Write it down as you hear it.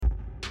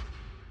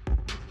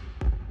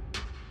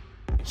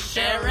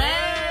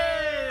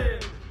Sharon!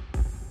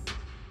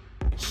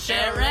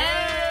 Sharon!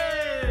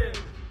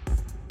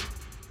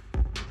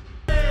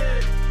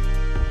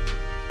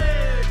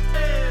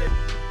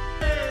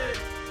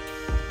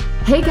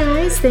 Hey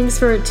guys, thanks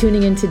for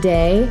tuning in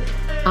today.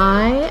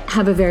 I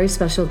have a very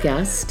special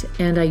guest,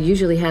 and I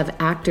usually have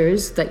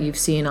actors that you've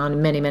seen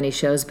on many, many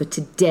shows, but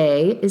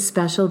today is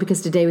special because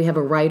today we have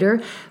a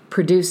writer,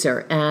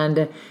 producer,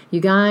 and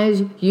you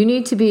guys, you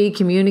need to be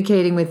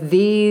communicating with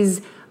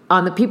these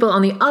on the people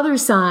on the other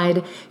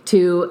side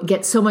to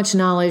get so much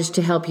knowledge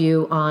to help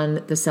you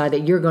on the side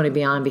that you're going to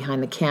be on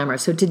behind the camera.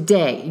 So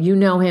today, you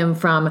know him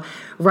from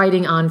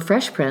writing on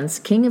Fresh Prince,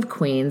 King of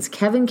Queens,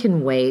 Kevin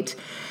Can Wait.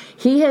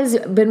 He has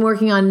been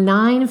working on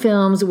 9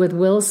 films with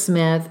Will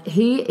Smith.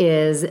 He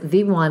is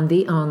the one,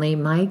 the only,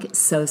 Mike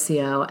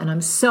Sosio, and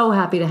I'm so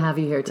happy to have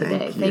you here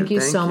today. Thank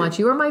you so much.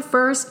 You were my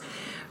first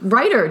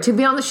writer to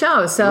be on the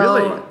show, so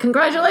really?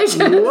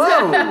 Congratulations.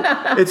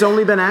 Whoa. It's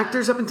only been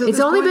actors up until this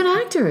point? It's only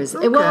been actors.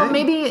 Okay. Well,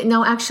 maybe,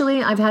 no,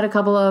 actually, I've had a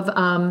couple of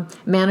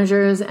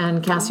managers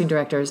and casting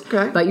directors,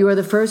 but you are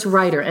the first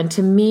writer, and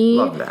to me,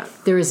 love that.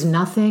 There is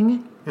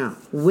nothing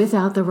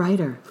without the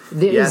writer.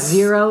 There is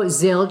zero,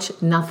 zilch,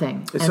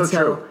 nothing. It's so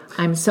true.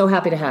 I'm so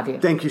happy to have you.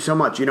 Thank you so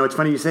much. You know, it's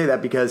funny you say that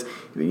because,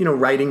 you know,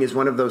 writing is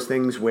one of those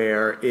things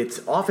where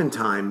it's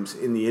oftentimes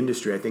in the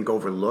industry, I think,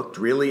 overlooked,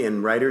 really,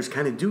 and writers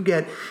kind of do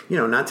get, you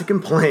know, not to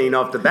complain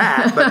off the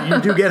bat, but you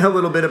do get a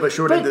little bit of a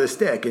short end of the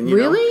stick. And, you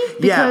really? know,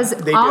 because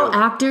they all do.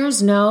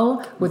 Actors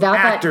know without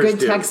Actors that good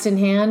do. text in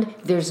hand,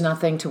 there's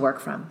nothing to work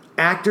from.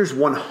 Actors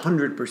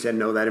 100%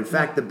 know that. In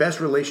fact, the best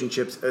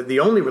relationships, the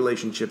only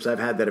relationships I've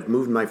had that have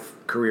moved my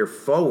career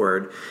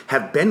forward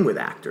have been with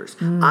actors.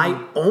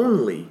 I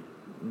only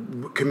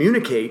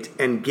communicate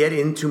and get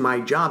into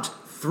my jobs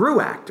through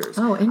actors.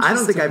 Oh, interesting. I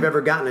don't think I've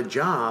ever gotten a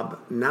job,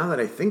 now that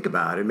I think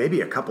about it, maybe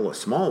a couple of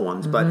small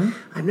ones, but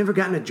I've never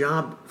gotten a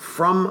job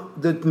from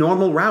the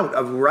normal route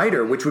of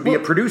writer, which would be a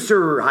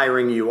producer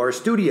hiring you or a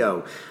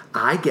studio.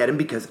 I get them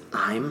because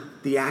I'm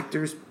the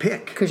actor's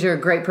pick. Because you're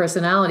a great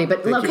personality.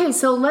 But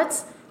so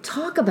let's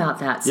talk about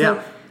that.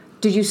 So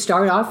did you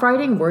start off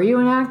writing? Were you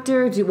an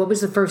actor? What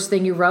was the first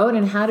thing you wrote?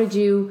 And how did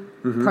you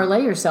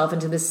parlay yourself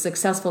into this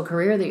successful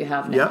career that you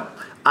have now? Yep.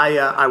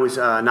 I was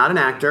not an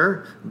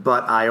actor,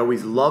 but I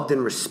always loved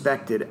and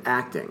respected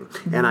acting.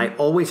 And I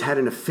always had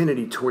an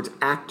affinity towards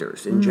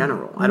actors in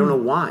general. I don't know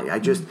why. I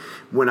just,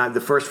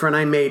 the first friend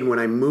I made when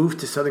I moved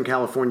to Southern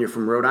California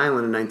from Rhode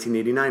Island in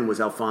 1989 was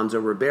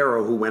Alfonso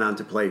Ribeiro, who went on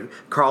to play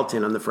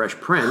Carlton on The Fresh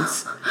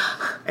Prince.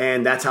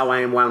 And that's how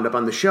I wound up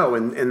on the show.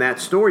 And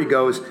that story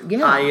goes,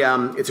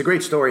 it's a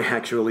great story,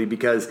 actually,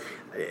 because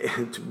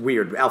it's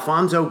weird.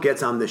 Alfonso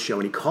gets on this show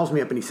and he calls me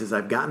up and he says, I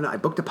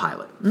booked a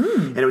pilot.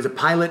 And it was a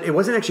pilot. It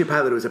wasn't actually a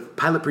pilot. It was a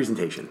pilot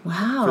presentation.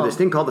 Wow. For this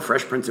thing called The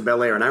Fresh Prince of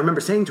Bel-Air. And I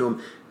remember saying to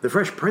him, The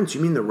Fresh Prince,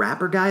 you mean the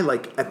rapper guy?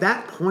 Like, at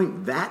that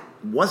point, that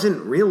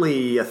wasn't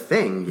really a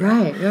thing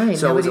yet. Right.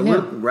 So nobody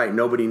knew.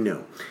 Nobody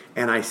knew.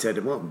 And I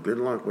said, well, good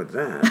luck with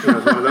that. It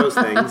was one of those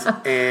things.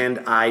 And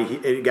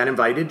I got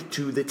invited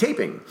to the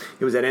taping.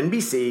 It was at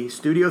NBC,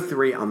 Studio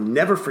 3. I'll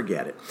never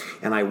forget it.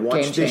 And I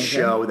watched this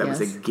show that was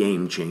a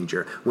game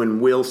changer. When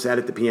Will sat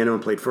at the piano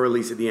and played Für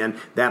Elise at the end,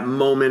 that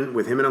moment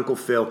with him and Uncle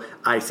Phil,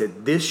 I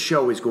said, this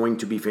show is going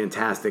to be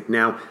fantastic.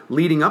 Now,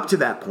 leading up to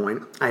that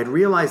point, I had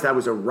realized I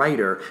was a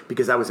writer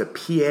because I was a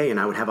PA and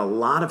I would have a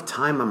lot of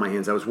time on my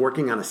hands. I was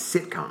working on a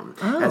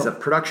sitcom as a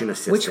production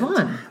assistant. Which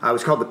one? I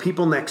was called The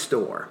People Next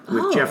Door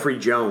with Jeffrey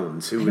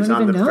Jones, who was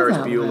on the Ferris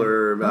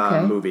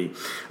Bueller movie.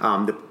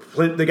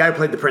 The guy who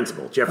played the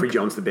principal, Jeffrey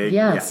Jones, the big.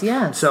 Yes.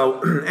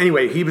 So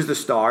anyway, he was the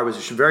star. It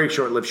was a very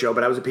short-lived show,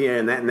 but I was a PA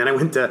in that. And then I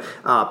went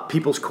to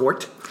People's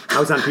Court. I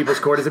was on People's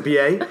Court as a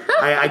PA.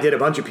 I did a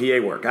bunch of PA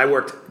work. I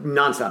worked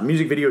nonstop,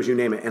 music videos, you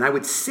name it. And I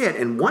would sit,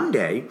 and one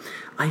day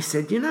I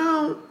said,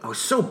 I was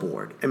so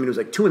bored. I mean, it was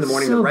like 2 in the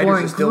morning. So the writers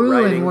boring. are still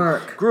Grueling writing.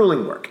 work.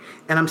 Grueling work.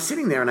 And I'm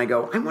sitting there, and I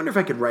go, I wonder if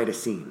I could write a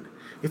scene.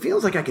 It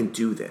feels like I can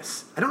do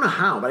this. I don't know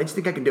how, but I just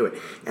think I can do it.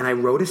 And I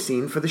wrote a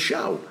scene for the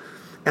show.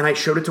 And I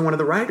showed it to one of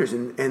the writers,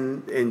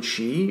 and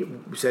she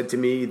said to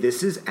me,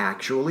 this is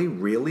actually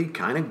really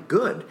kind of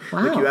good.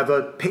 Wow. Like, you have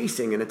a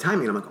pacing and a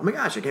timing. And I'm like, oh my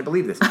gosh, I can't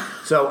believe this.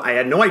 So I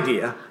had no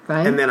idea.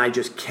 Right. And then I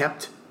just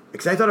kept,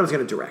 because I thought I was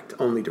going to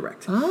only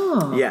direct.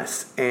 Oh.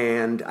 Yes.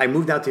 And I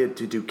moved out to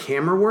do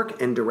camera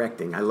work and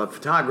directing. I love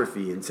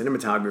photography and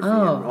cinematography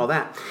and all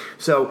that.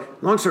 So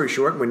long story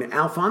short, when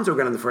Alfonso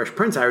got on The Fresh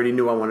Prince, I already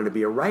knew I wanted to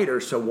be a writer.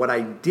 So what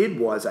I did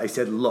was I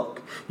said,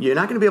 look, you're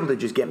not going to be able to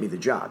just get me the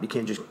job. You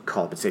can't just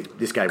call up and say,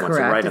 this guy wants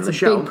to write on the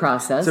show. It's a big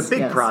process. It's a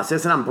big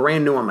process, and I'm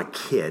brand new. I'm a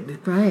kid.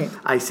 Right.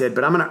 I said,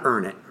 but I'm going to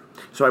earn it.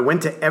 So I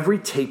went to every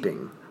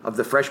taping of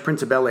The Fresh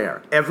Prince of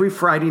Bel-Air every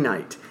Friday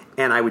night,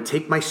 and I would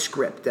take my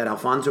script that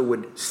Alfonso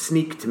would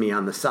sneak to me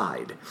on the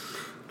side,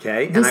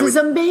 Okay, This is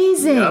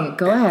amazing. Yep,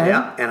 Go ahead.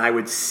 Yeah, and I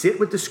would sit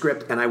with the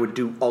script and I would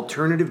do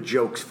alternative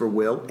jokes for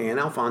Will and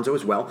Alfonso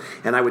as well.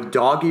 And I would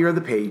dog ear the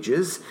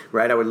pages,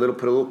 right? I would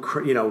put a little,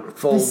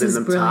 fold This in is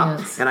them brilliant.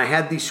 top. And I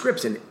had these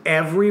scripts, and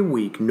every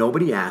week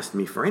nobody asked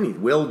me for any.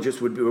 Will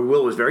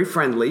was very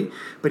friendly,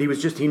 but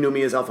he knew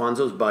me as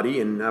Alfonso's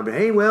buddy, and I'd be,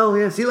 hey, Will,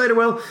 yeah, see you later,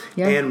 Will.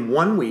 Yeah. And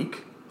one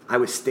week, I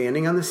was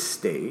standing on the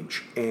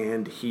stage,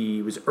 and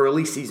he was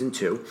early season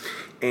 2,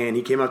 and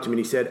he came up to me and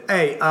he said,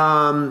 hey,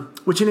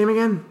 what's your name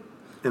again?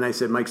 And I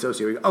said, Mike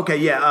Socio. He goes, okay,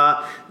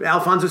 yeah,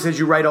 Alfonso says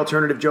you write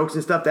alternative jokes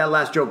and stuff. That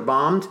last joke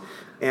bombed,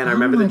 and I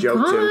remember the joke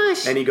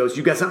gosh. too. And he goes,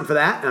 you got something for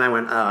that? And I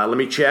went, let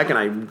me check, and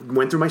I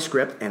went through my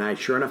script, and I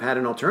sure enough had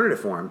an alternative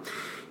for him.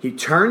 He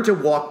turned to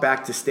walk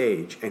back to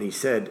stage, and he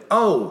said,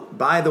 oh,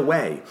 by the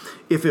way,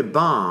 if it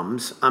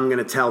bombs, I'm going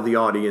to tell the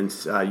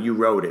audience you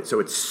wrote it. So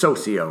it's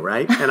Socio,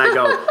 right? And I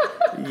go,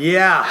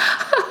 yeah.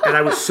 And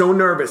I was so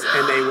nervous,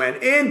 and they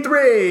went, in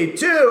 3,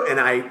 2, and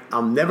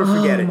I'll never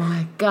forget it. Oh,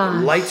 my gosh.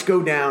 The lights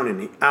go down,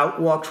 and out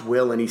walks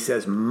Will, and he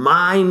says,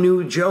 my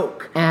new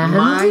joke, And?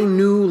 my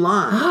new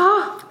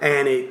line.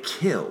 And it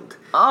killed.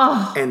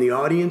 Oh. And the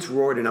audience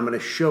roared, and I'm going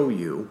to show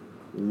you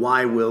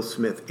why Will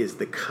Smith is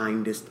the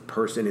kindest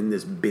person in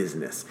this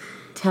business.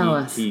 Tell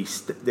us.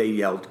 They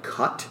yelled,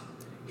 cut.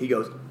 He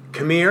goes,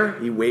 come here.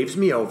 He waves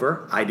me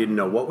over. I didn't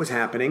know what was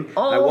happening.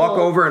 I walk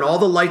over, and all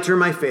the lights are in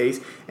my face.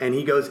 And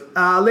he goes,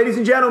 ladies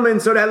and gentlemen,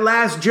 so that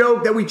last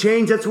joke that we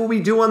changed, that's what we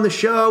do on the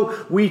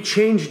show. We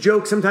change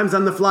jokes sometimes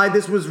on the fly.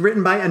 This was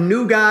written by a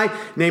new guy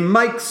named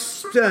Mike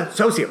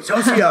Socio.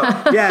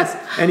 Yes.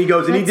 And he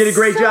goes, and he did a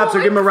great job, so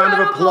give him a round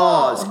of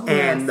applause. Yes.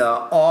 And the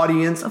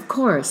audience. Of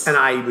course. And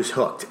I was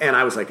hooked. And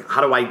I was like, how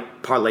do I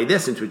parlay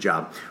this into a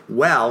job?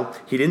 Well,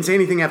 he didn't say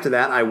anything after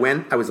that. I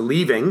was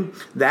leaving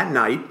that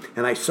night,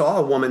 and I saw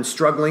a woman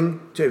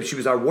struggling. She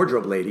was our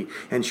wardrobe lady,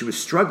 and she was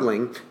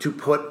struggling to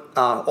put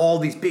all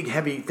these big,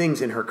 heavy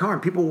things in her car,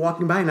 and people were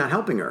walking by and not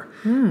helping her.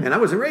 And I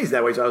wasn't raised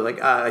that way, so I was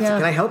like, I said,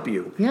 can I help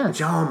you? Yeah. And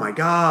she, oh my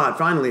God,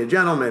 finally a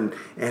gentleman.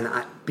 And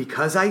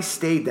because I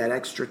stayed that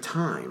extra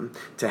time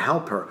to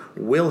help her,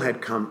 Will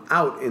had come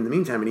out in the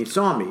meantime, and he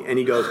saw me, and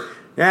he goes,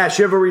 yeah,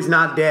 chivalry's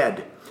not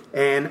dead.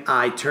 And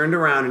I turned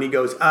around, and he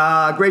goes,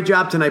 great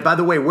job tonight. By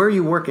the way, where are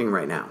you working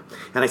right now?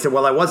 And I said,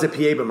 well, I was a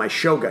PA, but my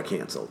show got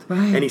canceled.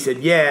 Right. And he said,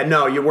 yeah,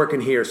 no, you're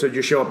working here. So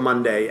just show up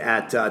Monday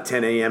at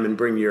 10 a.m. and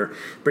bring your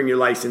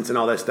license and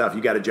all that stuff.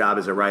 You got a job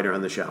as a writer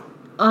on the show.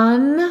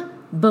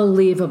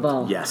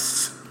 Unbelievable.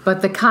 Yes.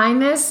 But the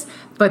kindness,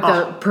 but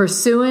the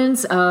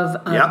pursuance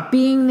of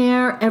being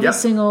there every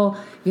single,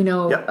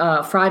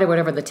 Friday,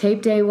 whatever the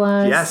tape day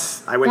was.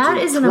 Yes. I went that to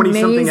is an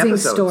 20-something amazing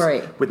episodes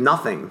story. with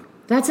nothing.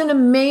 That's an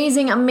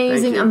amazing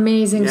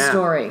Yeah.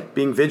 story.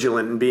 Being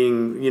vigilant and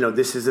being,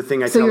 this is the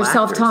thing I So tell you're actors.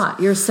 self-taught.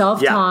 You're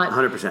self-taught. Yeah,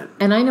 100%.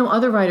 And I know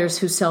other writers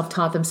who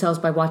self-taught themselves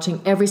by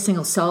watching every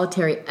single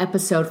solitary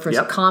episode for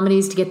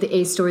comedies to get the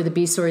A story, the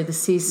B story, the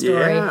C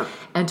story,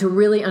 and to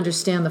really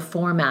understand the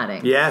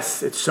formatting.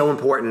 Yes, it's so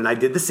important. And I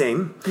did the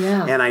same.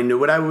 Yeah. And I knew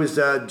what I was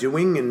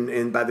doing.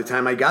 And by the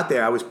time I got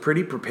there, I was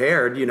pretty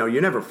prepared.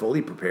 You're never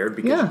fully prepared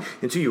because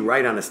until you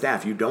write on a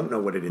staff, you don't know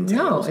what it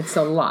entails. No, it's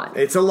a lot.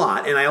 It's a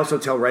lot. And I also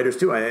tell writers,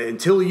 too,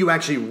 until you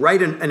actually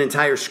write an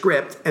entire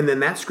script and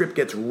then that script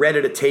gets read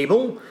at a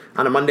table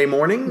on a Monday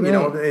morning,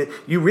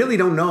 you really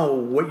don't know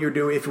what you're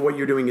doing, if what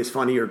you're doing is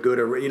funny or good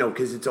or,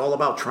 because it's all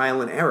about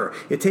trial and error.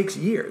 It takes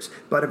years.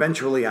 But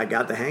eventually I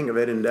got the hang of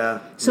it. And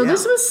So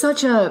this was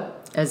such a,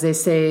 as they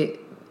say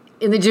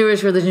in the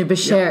Jewish religion,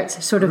 beshert,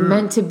 sort of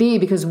meant to be,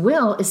 because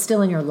Will is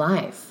still in your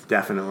life.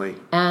 Definitely.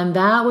 And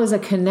that was a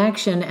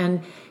connection.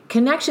 And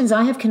connections,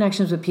 I have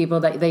connections with people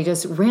that they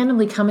just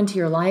randomly come into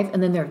your life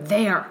and then they're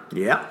there.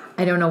 Yeah.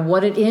 I don't know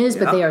what it is,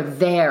 but they are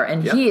there.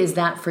 And he is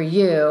that for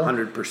you.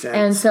 100%.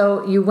 And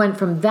so you went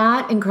from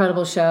that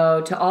incredible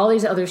show to all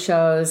these other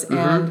shows.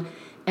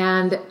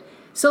 And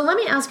so let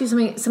me ask you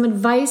some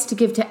advice to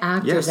give to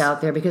actors out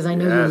there, because I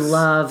know you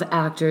love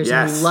actors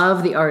and you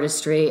love the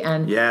artistry.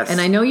 And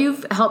I know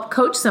you've helped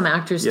coach some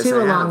actors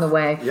too along the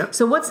way. Yep.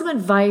 So what's some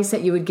advice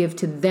that you would give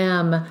to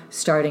them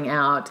starting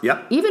out?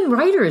 Yep. Even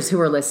writers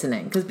who are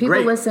listening, because people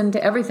listen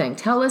to everything.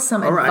 Tell us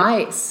some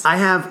advice. I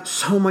have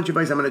so much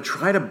advice. I'm going to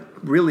try to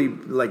really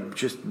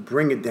just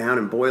bring it down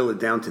and boil it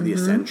down to the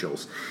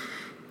essentials.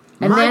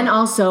 And then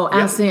also,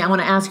 I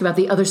want to ask you about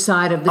the other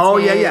side of the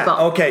table.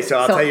 Okay, so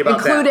I'll tell you about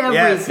include that.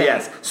 Everything.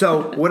 Yes.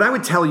 So what I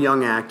would tell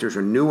young actors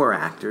or newer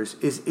actors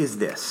is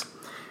this.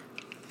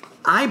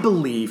 I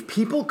believe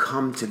people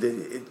come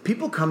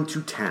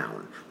to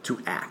town to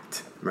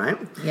act, right?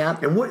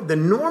 Yep. And what the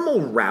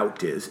normal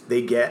route is,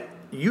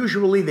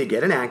 usually they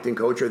get an acting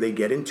coach or they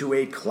get into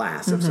a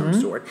class of some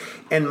sort.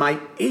 And my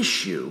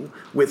issue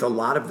with a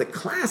lot of the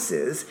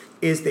classes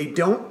is they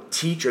don't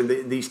teach, or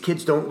these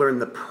kids don't learn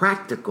the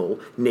practical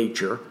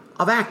nature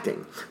of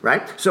acting,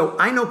 right? So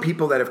I know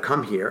people that have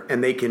come here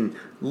and they can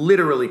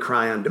literally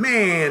cry on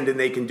demand and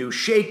they can do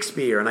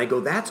Shakespeare. And I go,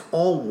 that's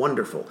all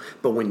wonderful.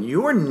 But when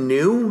you're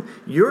new,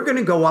 you're going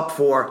to go up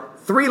for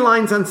 3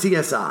 lines on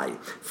CSI,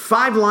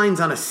 5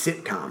 lines on a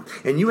sitcom,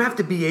 and you have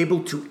to be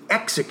able to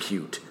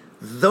execute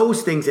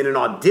those things in an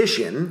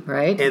audition,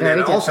 Right, and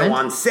very then also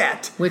different. on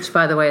set. Which,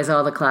 by the way, is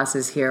all the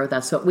classes here.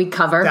 That's what we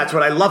cover. That's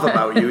what I love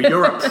about you.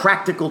 You're a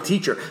practical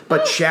teacher.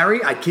 But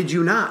Shari, I kid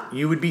you not,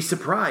 you would be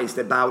surprised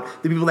about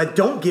the people that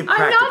don't give I'm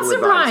practical not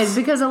surprised advice.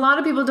 because a lot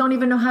of people don't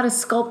even know how to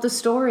sculpt a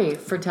story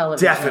for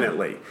television.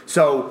 Definitely.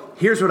 So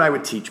here's what I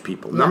would teach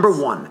people. Number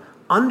one,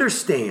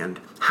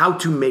 understand how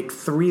to make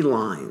 3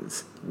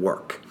 lines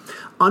work.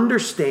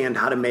 Understand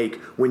how to make,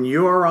 when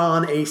you're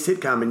on a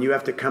sitcom and you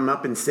have to come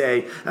up and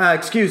say,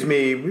 excuse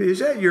me, is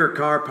that your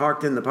car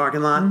parked in the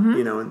parking lot?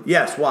 You know, and,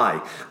 yes,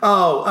 why?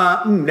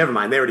 Oh, never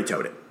mind, they already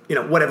towed it. You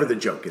know, whatever the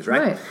joke is,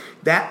 right?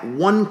 That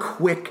one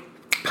quick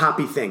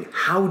poppy thing,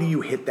 how do you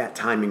hit that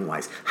timing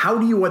wise? How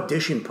do you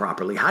audition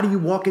properly? How do you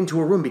walk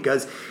into a room?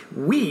 Because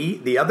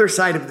the other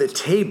side of the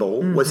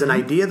table was an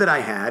idea that I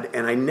had,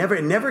 and it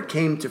never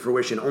came to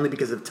fruition only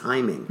because of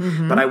timing.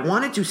 But I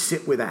wanted to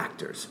sit with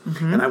actors,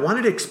 and I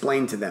wanted to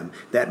explain to them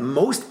that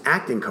most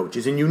acting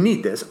coaches, and you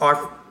need this,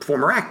 are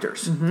former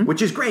actors,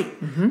 which is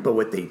great. But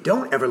what they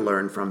don't ever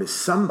learn from is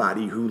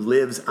somebody who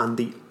lives on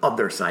the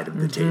other side of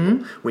the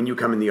table when you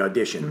come in the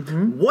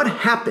audition. What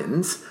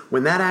happens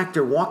when that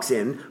actor walks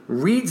in,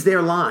 reads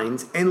their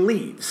lines, and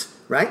leaves,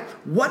 right?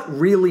 What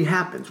really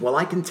happens? Well,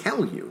 I can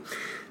tell you.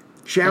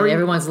 Shari, and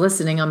everyone's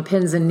listening on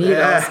pins and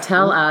needles.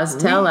 Tell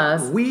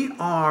us. We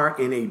are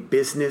in a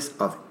business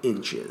of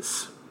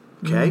inches.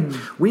 Okay?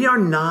 We are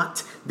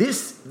not,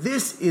 this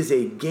is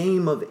a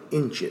game of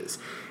inches.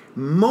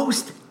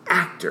 Most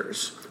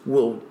actors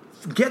will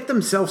get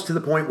themselves to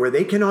the point where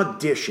they can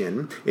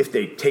audition, if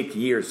they take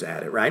years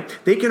at it, right?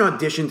 They can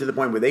audition to the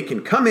point where they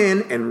can come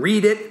in and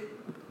read it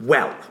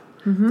well.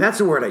 That's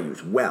the word I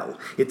use, well.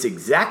 It's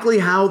exactly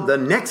how the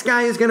next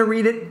guy is going to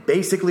read it,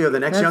 basically, or the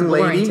next young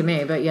lady. That's boring to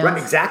me, but yes.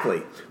 Right,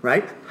 exactly,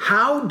 right?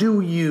 How do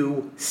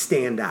you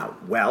stand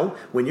out? Well,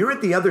 when you're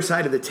at the other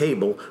side of the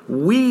table,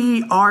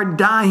 we are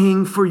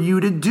dying for you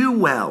to do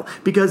well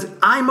because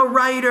I'm a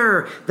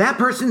writer. That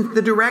person's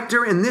the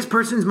director, and this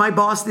person's my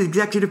boss, the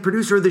executive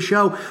producer of the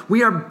show.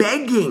 We are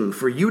begging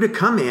for you to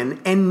come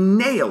in and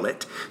nail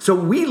it. So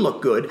we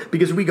look good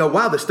because we go,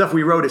 wow, the stuff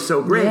we wrote is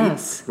so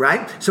great,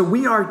 right? So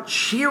we are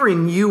cheering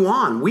you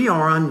on. We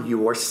are on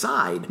your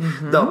side.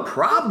 The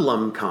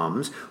problem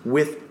comes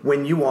with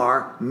when you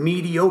are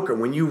mediocre,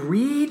 when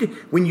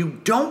you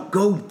don't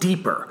go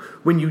deeper,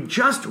 when you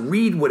just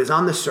read what is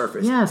on the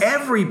surface.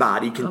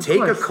 Everybody can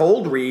take a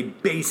cold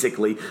read,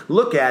 basically,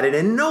 look at it,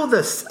 and know the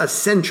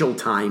essential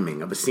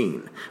timing of a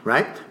scene,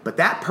 right? But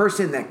that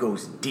person that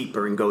goes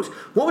deeper and goes,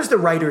 what was the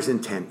writer's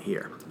intent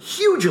here?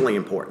 Hugely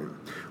important.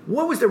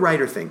 What was the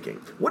writer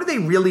thinking? What are they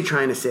really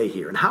trying to say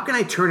here? And how can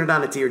I turn it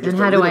on its ear just a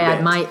little bit? And how do I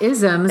add my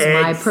isms,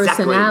 my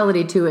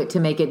personality to it to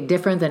make it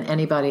different than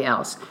anybody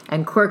else?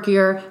 And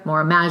quirkier, more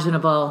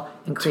imaginable,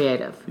 and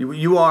creative.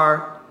 You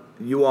are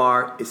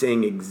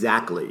saying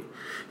exactly.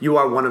 You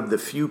are one of the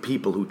few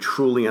people who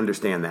truly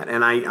understand that.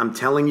 And I'm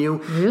telling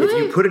you, if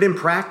you put it in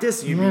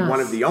practice, you'd be one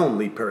of the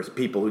only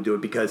people who do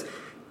it because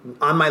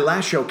on my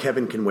last show,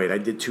 Kevin Can Wait, I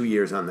did 2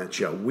 years on that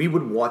show. We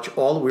would watch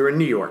we were in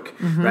New York,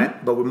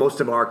 right? But most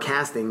of our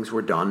castings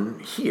were done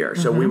here.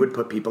 So we would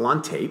put people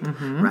on tape,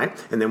 right?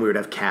 And then we would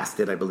have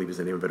casted, I believe is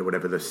the name of it, or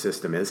whatever the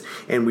system is.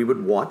 And we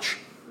would watch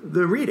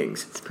the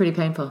readings. It's pretty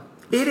painful.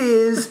 It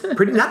is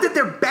pretty, not that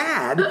they're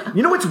bad.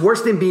 You know what's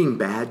worse than being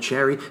bad,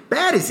 Shari?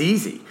 Bad is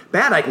easy.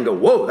 Bad, I can go,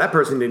 whoa, that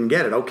person didn't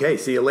get it. Okay,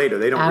 see you later.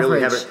 They don't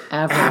really have it.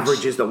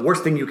 Average is the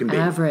worst thing you can be.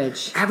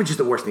 Average is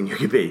the worst thing you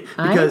can be.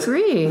 Because I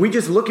agree. We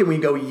just look and we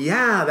go,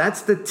 yeah,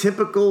 that's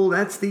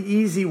the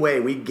easy way.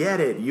 We get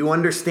it. You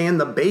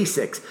understand the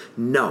basics.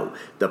 No,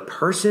 the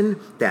person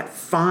that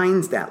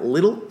finds that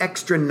little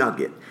extra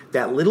nugget,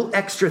 that little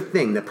extra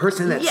thing, the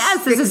person that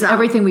this is out.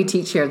 Everything we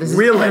teach here. This is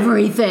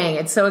everything.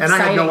 It's so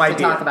exciting to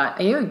talk about.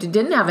 You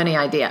didn't have any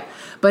idea,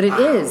 but it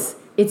is.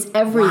 It's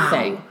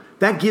everything. Wow.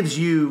 That gives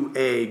you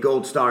a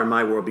gold star in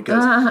my world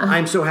because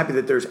I'm so happy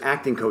that there's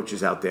acting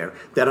coaches out there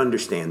that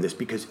understand this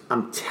because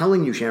I'm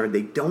telling you, Sharon,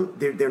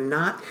 they're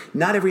not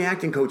every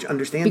acting coach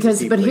understands this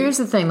deeply. But here's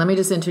the thing, let me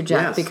just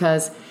interject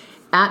because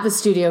at the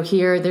studio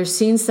here, there's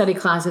scene study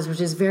classes,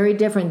 which is very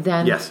different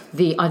than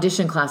the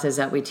audition classes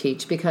that we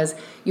teach because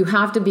you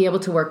have to be able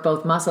to work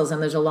both muscles.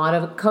 And there's a lot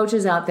of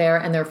coaches out there,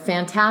 and they're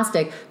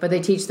fantastic, but they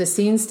teach the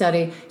scene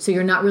study, so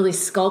you're not really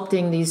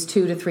sculpting these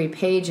 2 to 3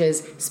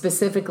 pages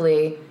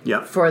specifically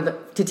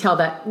to tell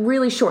that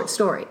really short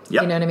story.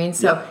 You know what I mean?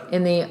 So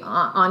in the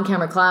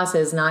on-camera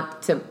classes,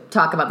 not to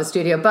talk about the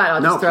studio, but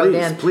I'll just throw it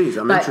in. Please,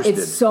 I'm interested.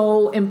 It's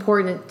so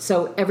important.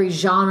 So every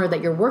genre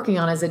that you're working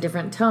on is a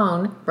different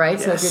tone, right?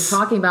 So if you're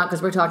talking about,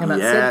 because we're talking about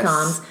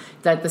sitcoms,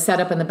 that the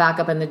setup and the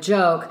backup and the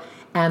joke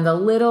and the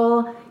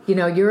little,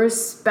 your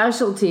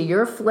specialty,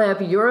 your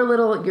flip,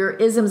 your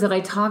isms that I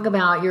talk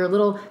about, your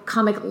little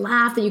comic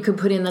laugh that you could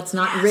put in that's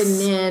not written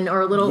in,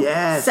 or a little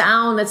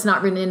sound that's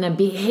not written in, a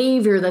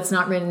behavior that's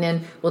not written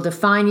in will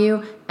define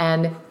you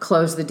and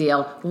close the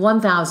deal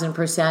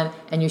 1,000%.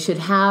 And you should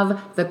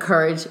have the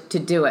courage to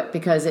do it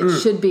because it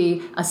should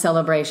be a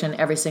celebration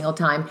every single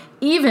time,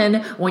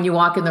 even when you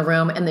walk in the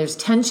room and there's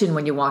tension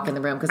when you walk in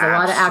the room, because a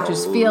lot of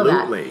actors feel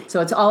that.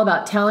 So it's all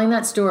about telling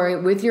that story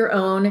with your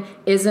own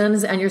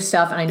isms and your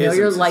stuff. And I know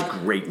you're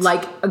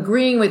like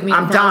agreeing with me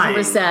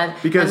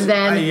 1,000%. Because and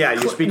then,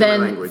 you speak my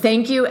language.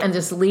 Thank you, and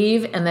just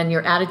leave, and then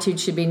your attitude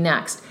should be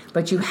next.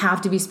 But you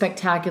have to be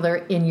spectacular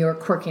in your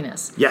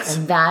quirkiness. Yes.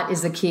 And that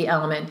is the key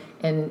element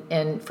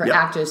for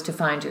actors to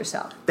find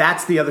yourself.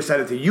 That's the other side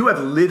of it. You have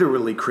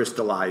literally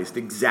crystallized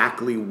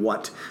exactly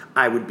what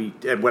I teach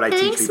people. Mike.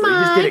 You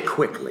just did it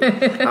quickly.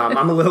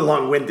 I'm a little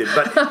long-winded,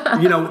 but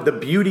the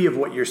beauty of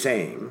what you're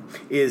saying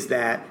is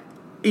that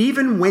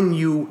even when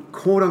you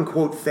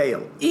quote-unquote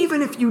fail,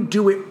 even if you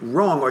do it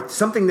wrong or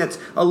something that's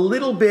a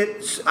little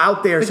bit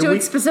out there. But do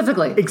it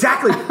specifically.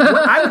 Exactly.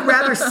 I would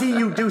rather see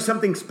you do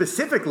something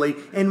specifically,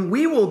 and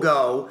we will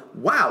go,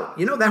 wow,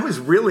 that was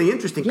really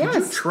interesting. Yes.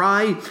 Could you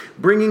try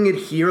bringing it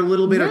here a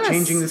little bit or Yes.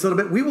 changing this a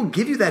little bit? We will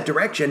give you that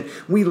direction.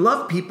 We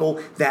love people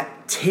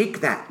that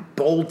take that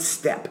bold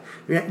step.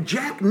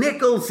 Jack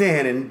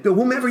Nicholson and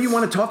whomever you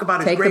want to talk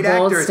about as great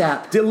actors.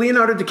 Step.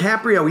 Leonardo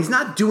DiCaprio, he's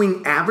not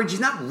doing average. He's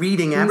not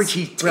reading average.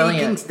 He's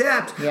taking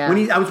steps. Yeah.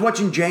 I was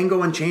watching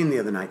Django Unchained the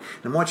other night,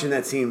 and I'm watching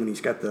that scene when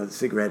he's got the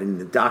cigarette and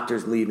the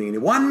doctor's leaving,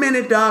 and 1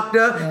 minute,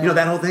 doctor,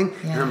 that whole thing.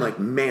 Yeah. And I'm like,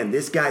 man,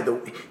 this guy,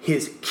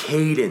 his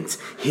cadence,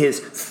 his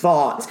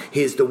thoughts,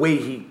 the way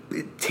he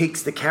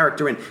takes the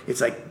character in. It's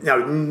like,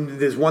 now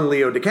there's one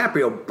Leo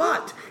DiCaprio,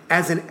 but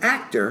as an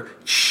actor,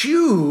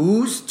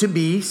 choose to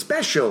be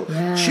special.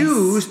 Yes.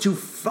 Choose to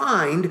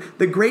find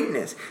the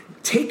greatness.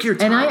 Take your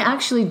time. And I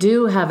actually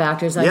do have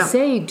actors. I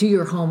say do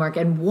your homework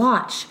and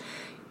watch.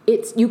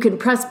 You can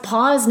press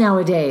pause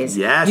nowadays.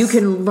 Yes. You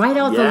can write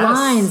out the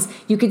lines.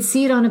 You can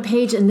see it on a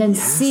page and then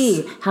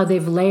see how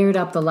they've layered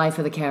up the life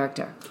of the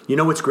character. You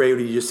know what's great?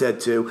 What you just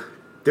said too.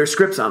 There's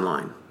scripts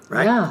online.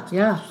 Right?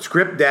 Yeah.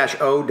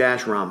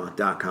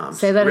 Script-o-rama.com.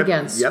 Say that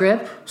again.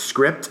 Yep.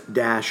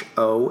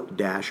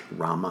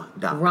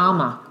 Script-o-rama.com.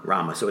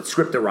 Rama. So it's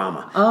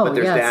Script-o-rama. Oh, but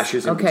there's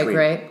dashes in between. Okay,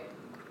 great.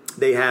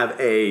 They have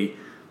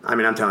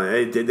I'm telling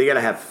you, they got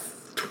to have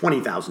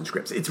 20,000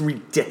 scripts. It's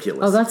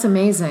ridiculous. Oh, that's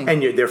amazing.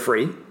 And they're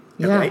free.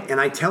 Yeah. Okay? And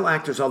I tell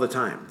actors all the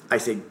time, I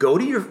say, go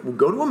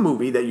to a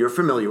movie that you're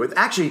familiar with.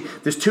 Actually,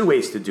 there's two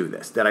ways to do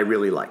this that I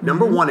really like.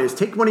 Number one is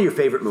take one of your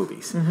favorite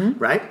movies,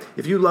 right?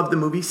 If you love the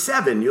movie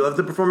Seven, you love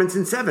the performance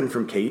in Seven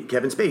from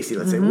Kevin Spacey,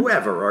 let's say,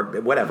 whoever,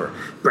 or whatever,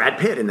 Brad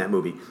Pitt in that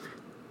movie.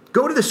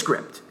 Go to the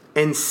script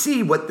and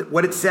see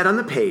what it said on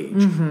the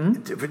page,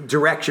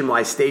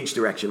 direction-wise, stage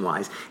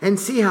direction-wise, and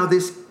see how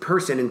this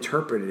person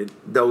interpreted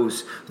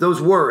those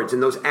words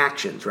and those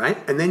actions, right?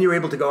 And then you're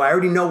able to go, I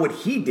already know what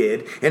he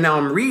did, and now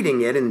I'm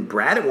reading it, and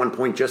Brad at one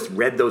point just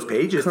read those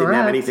pages, didn't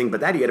have anything but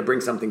that. He had to bring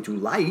something to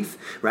life,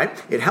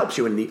 right? It helps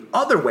you. And the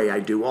other way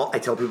I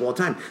tell people all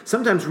the time,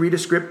 sometimes read a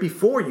script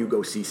before you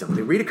go see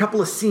something. Read a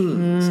couple of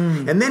scenes,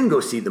 and then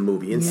go see the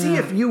movie, and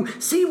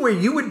see where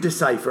you would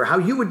decipher, how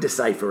you would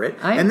decipher it,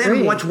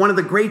 then watch one of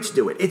the greats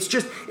do it. It's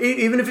just,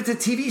 even if it's a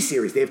TV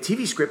series, they have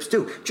TV scripts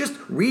too. Just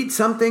read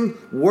something,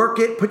 work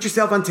it, put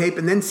yourself on tape,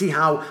 and then see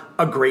how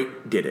a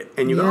great did it.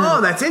 And you go,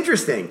 oh, that's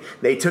interesting.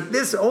 They took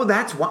this. Oh,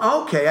 that's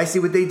okay. I see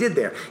what they did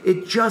there.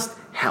 It just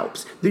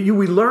helps. We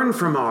learn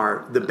from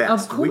the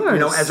best. Of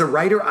course. As a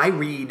writer, I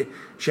read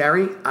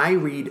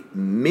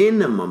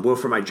minimum. Well,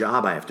 for my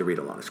job, I have to read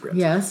a lot of scripts.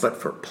 Yes. But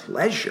for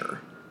pleasure,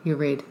 you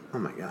read. Oh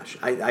my gosh!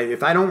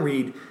 If I don't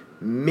read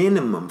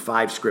minimum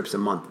 5 scripts a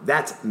month,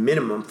 that's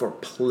minimum for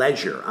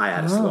pleasure. I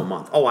had a slow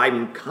month. Oh,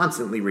 I'm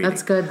constantly reading.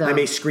 That's good, though. I'm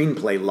a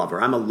screenplay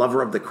lover. I'm a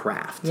lover of the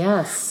craft.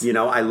 Yes.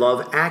 I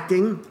love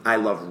acting. I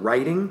love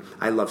writing.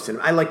 I love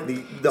cinema. I like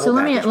the whole So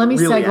let me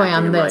really segue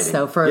on this, writing.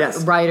 though, for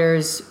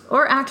writers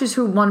or actors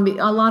who want to be.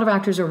 A lot of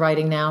actors are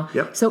writing now.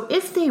 Yep. So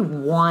if they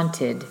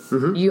wanted,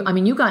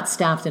 you got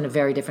staffed in a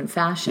very different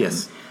fashion.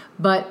 Yes.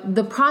 But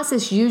the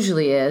process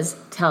usually is,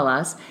 tell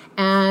us,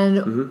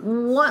 and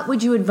what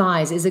would you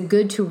advise? Is it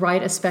good to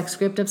write a spec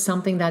script of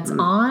something that's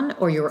on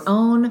or your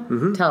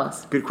own? Tell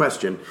us. Good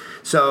question.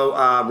 So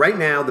right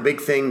now, the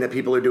big thing that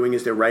people are doing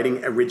is they're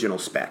writing original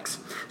specs.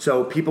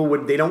 So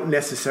they don't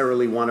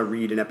necessarily want to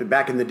read an episode.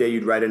 Back in the day,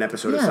 you'd write an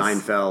episode of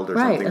Seinfeld or something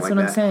like that. That's what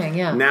I'm saying,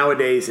 yeah.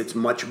 Nowadays, it's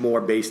much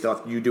more based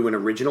off, you do an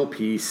original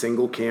piece,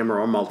 single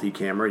camera or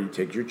multi-camera, you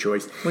take your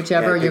choice.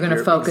 Whichever you're going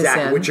to focus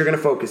in. Which you're going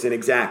to focus in,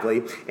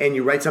 exactly. And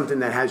you write something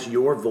that has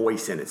your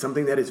voice in it,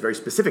 something that is very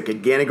specific.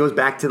 Again, it goes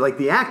back to like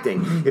the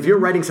acting. If you're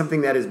writing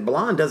something that is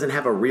blonde, doesn't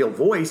have a real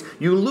voice,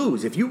 you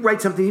lose. If you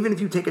write something, even if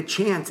you take a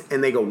chance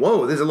and they go,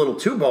 whoa, this is a little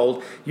too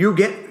bold, you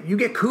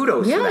get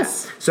kudos for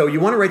that. So you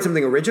want to write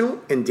something original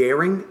and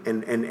daring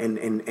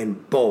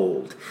and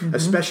bold,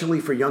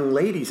 especially for young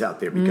ladies out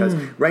there, because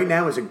right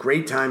now is a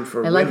great time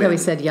for women. I like how he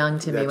said young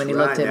to me when he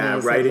looked at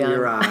me. Right in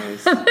your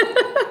eyes.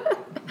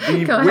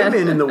 Go ahead.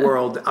 women in the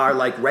world are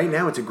like, right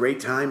now it's a great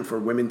time for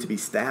women to be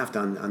staffed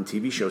on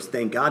TV shows.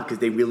 Thank God, because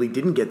they really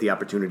didn't get the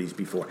opportunities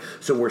before.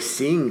 So we're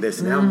seeing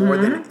this now more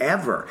than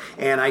ever.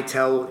 And I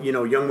tell,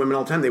 young women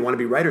all the time, they want to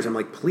be writers. I'm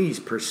like, please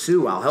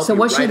pursue. I'll help you. So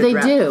what should they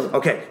do?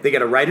 Okay, they got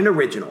to write an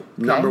original,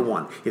 number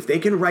one. If they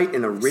can write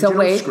an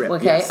original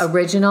script. Yes.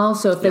 Original.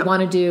 So if they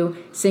want to do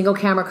single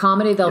camera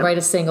comedy, they'll write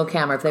a single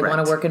camera. If they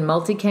want to work in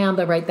multicam,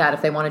 they'll write that.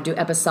 If they want to do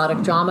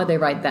episodic drama, they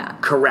write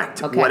that.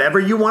 Correct. Okay. Whatever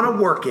you want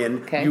to work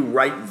in, you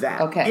write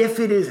that. Okay. If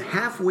it is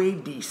halfway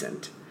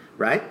decent,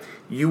 right,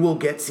 you will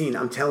get seen.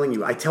 I'm telling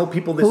you. I tell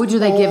people this all the time.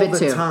 Who do they give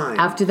it to?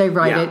 After they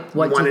write it,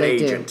 what do they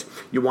do? You want an agent.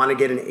 You want to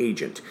get an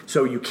agent.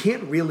 So you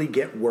can't really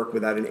get work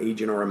without an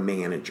agent or a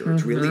manager.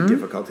 It's really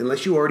difficult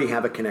unless you already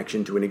have a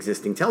connection to an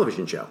existing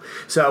television show.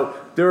 So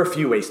there are a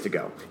few ways to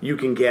go. You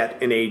can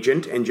get an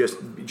agent and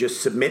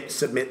just submit.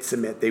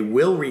 They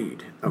will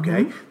read,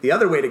 okay? The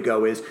other way to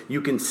go is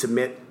you can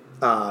submit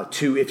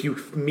if you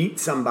meet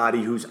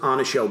somebody who's on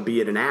a show,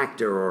 be it an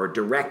actor or a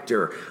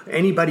director,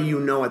 anybody you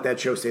know at that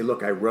show, say,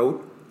 look, I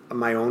wrote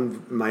my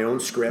own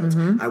script.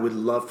 I would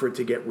love for it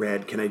to get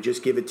read. Can I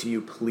just give it to you,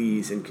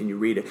 please? And can you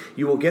read it?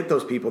 You will get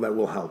those people that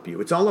will help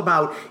you. It's all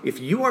about, if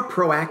you are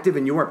proactive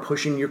and you are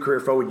pushing your career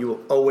forward, you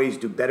will always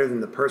do better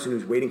than the person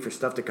who's waiting for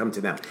stuff to come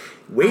to them.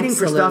 Waiting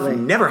for stuff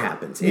never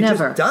happens. It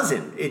just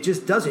doesn't. It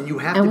just doesn't. You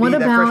have to be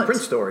that Fresh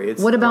Prince story.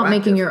 What about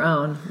making your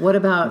own? What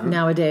about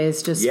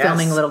nowadays just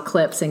filming little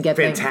clips and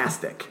getting...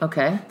 Fantastic.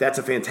 Okay. That's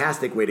a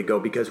fantastic way to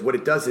go, because what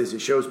it does is it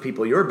shows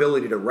people your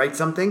ability to write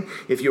something.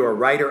 If you're a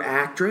writer,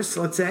 actress,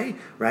 let's say,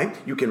 right?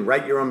 You can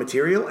write your own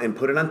material and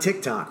put it on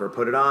TikTok or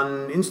put it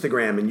on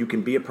Instagram, and you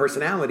can be a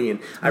personality. And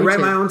I write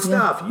my own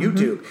stuff,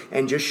 YouTube,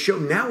 and just show.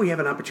 Now we have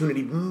an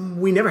opportunity.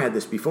 We never had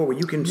this before, where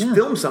you can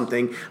film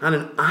something on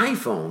an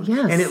iPhone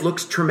and it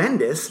looks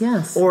tremendous.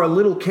 Yes. Or a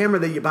little camera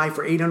that you buy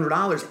for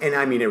 $800, and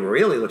I mean, it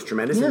really looks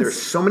tremendous. Yes. And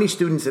there's so many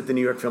students at the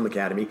New York Film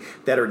Academy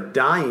that are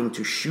dying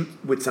to shoot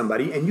with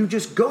somebody, and you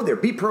just go there.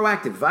 Be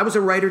proactive. If I was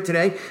a writer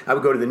today, I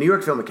would go to the New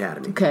York Film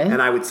Academy,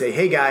 and I would say,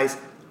 hey guys,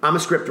 I'm a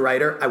script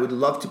writer. I would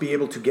love to be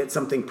able to get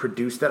something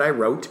produced that I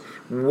wrote.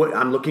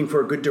 I'm looking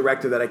for a good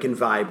director that I can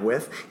vibe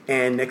with.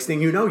 And next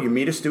thing you know, you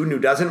meet a student who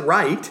doesn't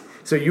write.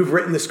 So you've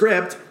written the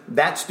script.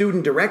 That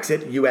student directs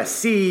it.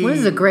 USC. Well,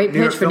 this is a great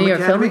pitch for New York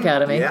Film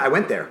Academy. Yeah, I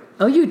went there.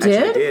 Oh, you did?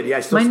 Actually, I did. Yeah, I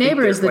still My speak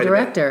neighbor there is the quite a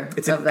director. bit.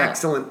 It's an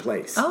excellent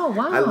place. Oh,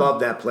 wow. I love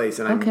that place,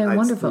 and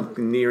wonderful. It's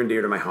near and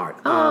dear to my heart.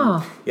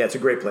 Oh. Yeah, it's a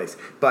great place.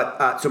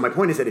 But so my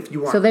point is that if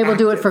you are so they will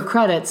do it for active,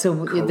 credit.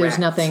 So there's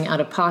nothing out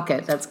of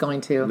pocket that's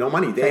going to no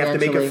money. They have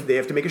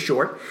to make a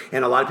short,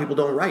 and a lot of people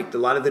don't write. A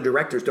lot of the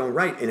directors don't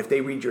write, and if they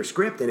read your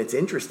script and it's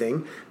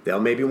interesting, they'll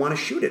maybe want to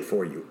shoot it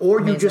for you.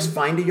 Or you just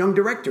find a young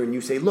director and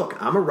you say,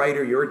 look, I'm a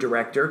writer, you're a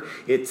director.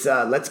 It's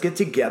let's get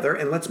together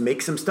and let's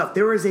make some stuff.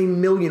 There is a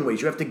million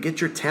ways. You have to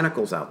get your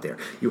tentacles out there.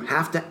 You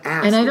have to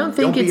ask. And I don't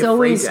think it's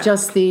always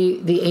just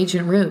the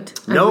agent route.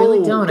 I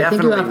really don't. I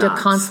think you have to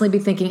constantly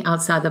be thinking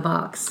outside the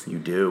box. You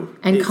do.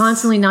 And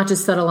constantly not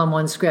just settle on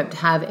one script.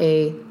 Have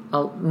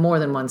more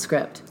than one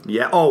script.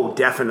 Yeah. Oh,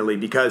 definitely.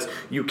 Because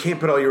you can't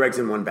put all your eggs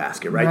in one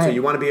basket, right? So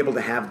you want to be able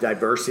to have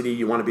diversity.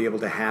 You want to be able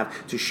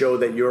to show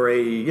that you're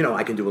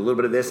I can do a little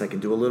bit of this, I can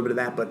do a little bit of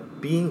that.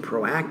 But being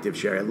proactive,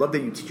 Sherry, I love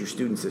that you teach your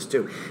students this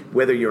too.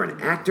 Whether you're an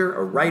actor,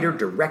 a writer,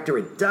 director,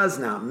 it does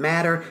not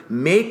matter.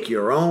 Make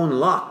your own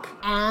luck.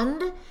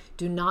 And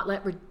do not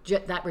let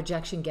that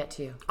rejection get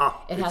to you.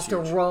 Oh, it has to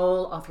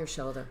roll off your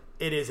shoulder.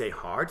 It is a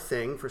hard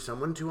thing for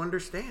someone to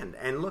understand.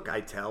 And look,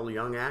 I tell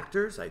young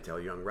actors, I tell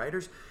young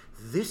writers,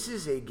 this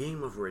is a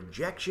game of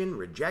rejection,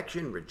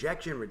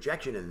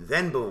 and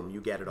then boom, you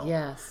get it all.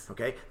 Yes.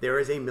 Okay? There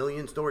is a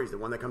million stories. The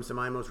one that comes to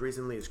mind most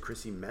recently is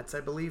Chrissy Metz, I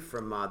believe,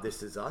 from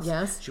This Is Us.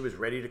 Yes. She was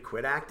ready to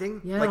quit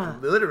acting. Yeah.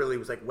 Like, literally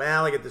was like,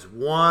 well, I get this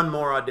one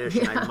more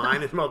audition. I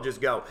might as well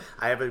just go.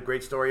 I have a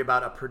great story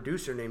about a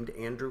producer named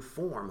Andrew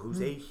Form,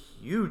 who's a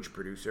huge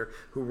producer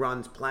who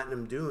runs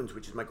Platinum Dunes,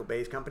 which is Michael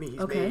Bay's company.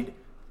 He's made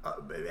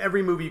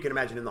every movie you can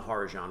imagine in the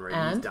horror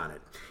genre. He's done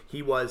it.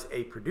 He was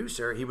a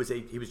producer. He was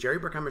Jerry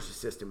Bruckheimer's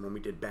assistant when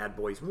we did Bad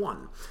Boys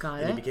 1.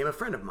 And he became a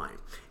friend of mine.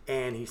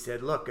 And he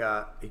said, look,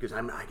 he goes,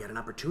 I got an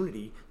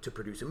opportunity to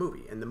produce a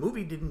movie. And the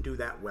movie didn't do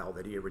that well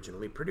that he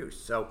originally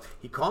produced. So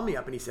he called me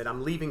up and he said,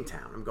 I'm leaving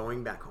town. I'm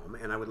going back home,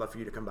 and I would love for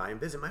you to come by and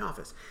visit my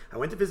office. I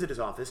went to visit his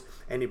office,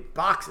 and he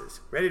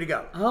boxes, ready to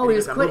go. Oh, he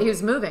was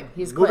moving.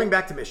 He's moving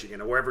back to Michigan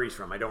or wherever he's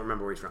from. I don't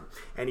remember where he's from.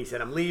 And he said,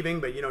 I'm leaving,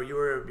 but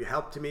you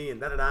helped to me,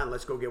 and and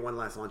let's go get one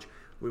last lunch.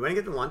 We went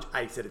and get the lunch.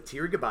 I said a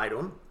teary goodbye to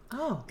him.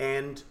 Oh.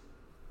 And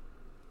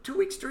 3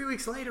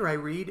 weeks later, I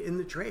read in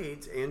the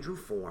trades, Andrew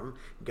Form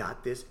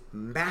got this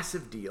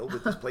massive deal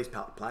with this place,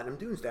 Platinum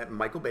Dunes, that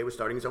Michael Bay was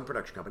starting his own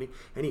production company,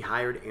 and he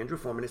hired Andrew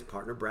Form and his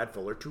partner, Brad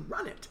Fuller, to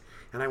run it.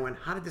 And I went,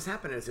 how did this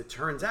happen? And as it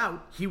turns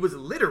out, he was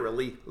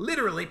literally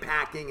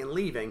packing and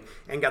leaving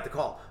and got the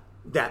call.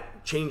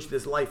 That changed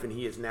his life, and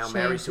he is now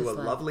married to a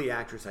lovely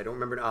actress. I don't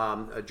remember,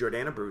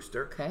 Jordana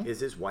Brewster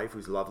is his wife,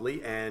 who's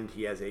lovely, and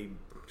he has a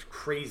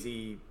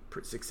crazy,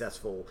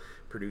 successful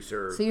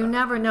producer. So you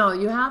never know.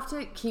 You have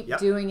to keep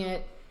doing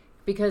it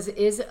because it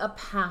is a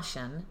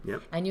passion,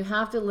 Yep. and you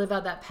have to live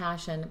out that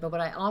passion. But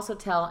what I also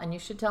tell, and you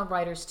should tell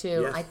writers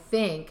too, Yes. I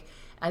think,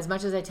 as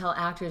much as I tell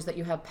actors, that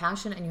you have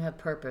passion and you have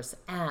purpose.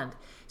 And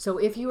so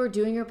if you are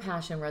doing your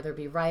passion, whether it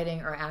be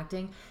writing or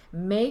acting,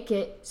 make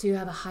it so you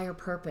have a higher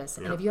purpose.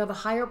 And Yep. if you have a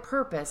higher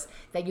purpose,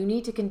 that you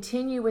need to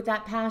continue with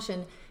that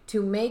passion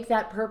to make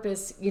that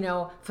purpose,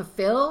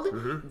 fulfilled,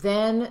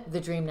 then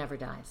the dream never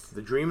dies.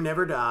 The dream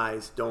never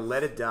dies. Don't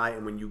let it die.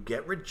 And when you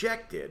get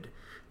rejected,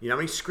 you know how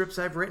many scripts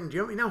I've written? Do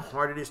you know how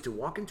hard it is to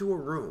walk into a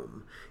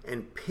room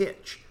and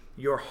pitch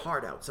your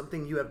heart out,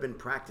 something you have been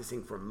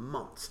practicing for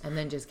months, And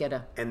then just get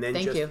a and then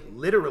thank just you.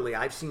 literally,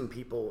 I've seen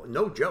people,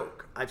 no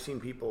joke, I've seen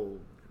people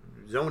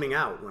zoning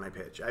out when I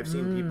pitch. I've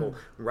seen people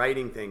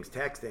writing things,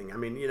 texting. I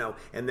mean,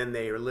 and then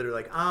they are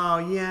literally like, oh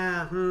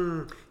yeah,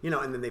 and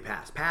then they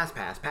pass.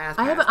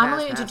 I'm going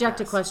to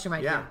interject a question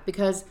right Yeah. here,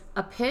 because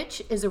a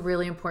pitch is a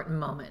really important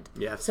moment.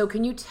 Yes. So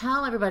can you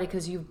tell everybody,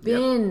 because you've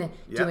been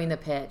Yep. doing the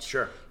pitch,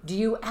 Sure. do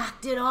you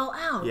act it all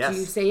out? Yes, Do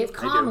you say it I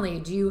do. calmly?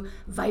 Do you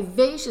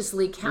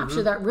vivaciously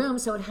capture that room?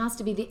 So it has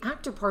to be the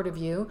actor part of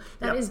you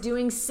that Yep. is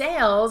doing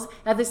sales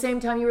at the same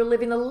time you were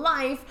living the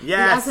life, the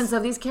Yes. essence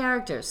of these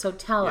characters. So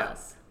tell Yeah.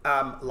 us.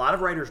 A lot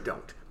of writers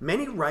don't.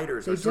 Many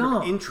writers are sort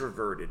don't. of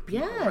introverted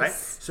people, Yes. right?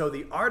 So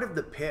the art of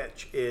the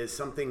pitch is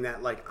something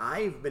that, like,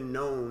 I've been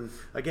known.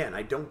 Again,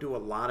 I don't do a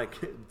lot of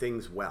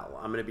things well.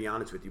 I'm going to be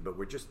honest with you, but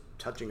we're just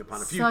touching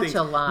upon a few Such things.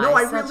 a lie. No,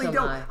 I Such really a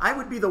don't. lie. I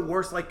would be the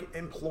worst, like,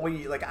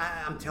 employee. Like,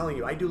 I'm telling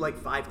you, I do like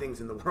 5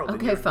 things in the world.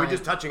 Okay, and fine. We're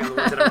just touching on the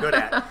ones that I'm good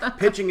at.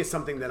 Pitching is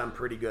something that I'm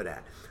pretty good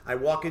at. I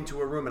walk into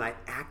a room and I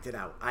act it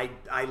out. I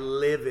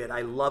live it.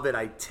 I love it.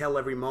 I tell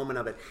every moment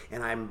of it,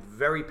 and I'm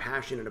very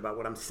passionate about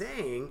what I'm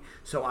saying.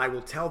 So I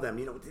will tell them,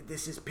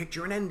 this is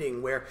picture an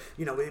ending where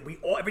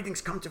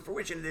everything's come to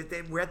fruition.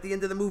 We're at the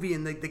end of the movie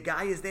and the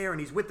guy is there and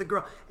he's with the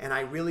girl, and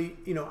I really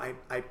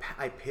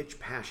I pitch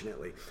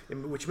passionately,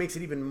 which makes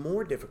it even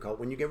more difficult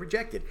when you get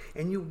rejected,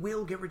 and you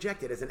will get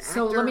rejected as an actor.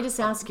 So let me just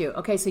ask you.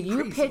 Okay, so you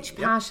Crazy. pitch Yep.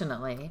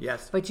 passionately.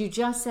 Yes. But you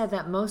just said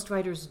that most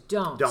writers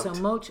don't. Don't.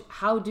 So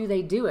how do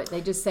they do it?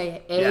 They just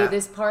say, "Hey, Yeah.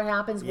 this part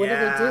happens." What do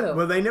Yeah. they do?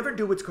 Well, they never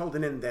do what's called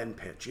an and then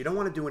pitch. You don't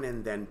want to do an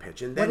and then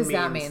pitch. And then What does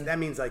that means mean? that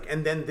means like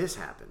and then this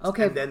happens.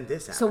 Okay. And then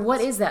this happens. So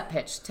what is that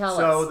pitch? Tell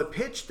So us. the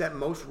pitch that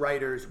most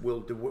writers will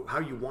do, how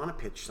you want to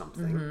pitch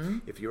something, Mm-hmm.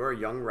 if you're a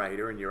young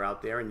writer and you're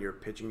out there and you're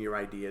pitching your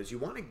ideas, you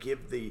want to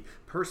give the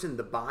person,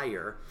 the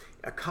buyer,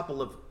 a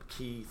couple of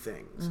key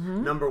things.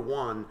 Mm-hmm. Number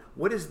one,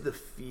 what is the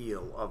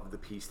feel of the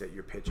piece that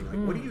you're pitching?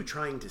 Like, what are you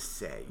trying to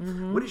say?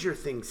 Mm-hmm. What is your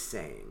thing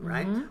saying,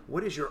 right?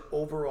 What is your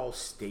overall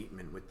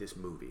statement with this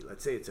movie?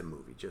 Let's say it's a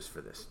movie just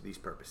for these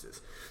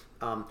purposes.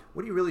 What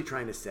are you really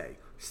trying to say?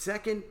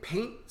 Second,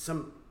 paint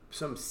some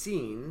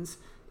scenes.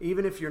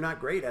 Even if you're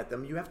not great at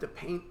them, you have to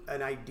paint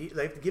an idea.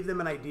 You have to give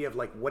them an idea of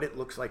like what it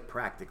looks like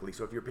practically.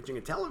 So if you're pitching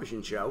a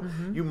television show,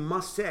 you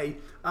must say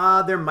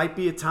there might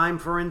be a time,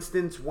 for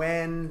instance,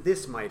 when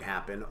this might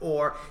happen,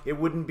 or it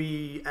wouldn't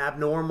be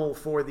abnormal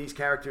for these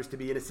characters to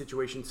be in a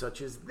situation such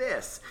as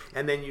this.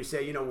 And then you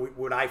say,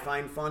 what I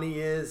find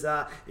funny is,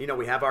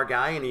 we have our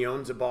guy and he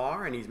owns a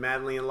bar and he's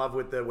madly in love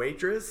with the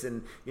waitress,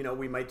 and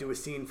we might do a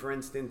scene, for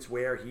instance,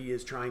 where he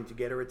is trying to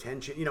get her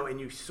attention. And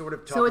you sort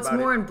of talk So it's about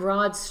more it. in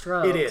broad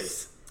strokes. It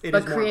is. It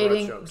but is more broad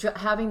creating, strokes.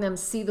 having them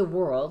see the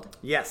world,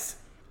 Yes.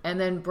 and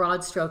then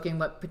broad stroking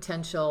what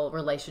potential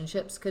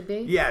relationships could be.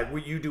 Yeah,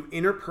 you do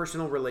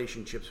interpersonal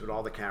relationships with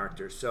all the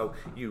characters. So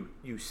you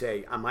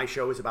say, my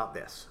show is about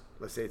this.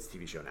 Let's say it's a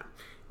TV show now.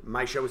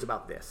 My show is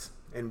about this.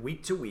 And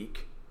week to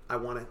week, I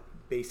want to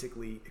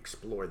basically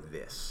explore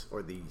this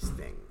or these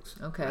things.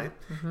 Okay. Right?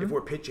 If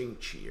we're pitching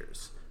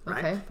Cheers,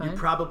 right? Okay, fine. You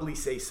probably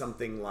say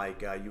something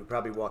like, you would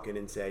probably walk in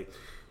and say,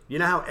 you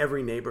know how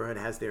every neighborhood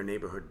has their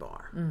neighborhood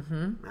bar,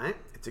 right?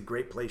 It's a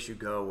great place you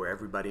go where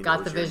everybody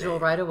Got knows the your visual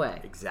name. right away.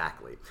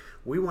 Exactly.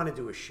 We want to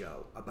do a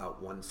show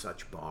about one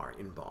such bar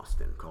in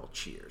Boston called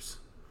Cheers,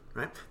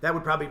 right? That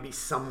would probably be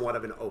somewhat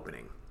of an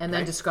opening. And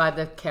then right? describe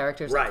the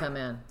characters Right. that come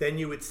in. Then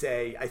you would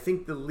say, I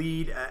think the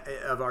lead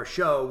of our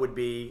show would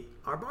be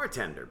our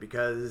bartender,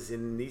 because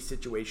in these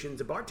situations,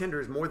 a bartender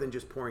is more than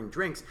just pouring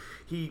drinks.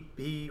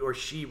 He or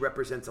she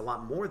represents a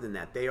lot more than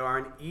that. They are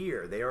an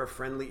ear. They are a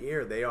friendly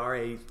ear. They are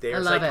a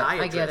love it. I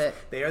psychiatrist. get it.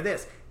 They are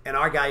this. And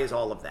our guy is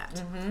all of that.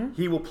 Mm-hmm.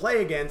 He will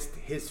play against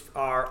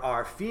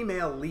our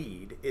female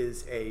lead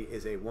is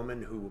a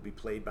woman who will be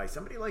played by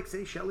somebody like,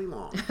 say, Shelley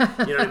Long.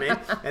 You know what I mean?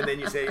 And then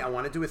you say, I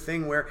want to do a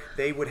thing where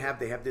they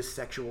have this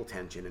sexual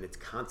tension and it's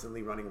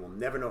constantly running. We'll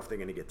never know if they're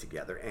going to get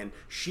together. And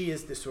she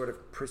is this sort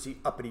of prissy,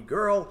 uppity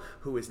girl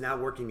who is now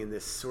working in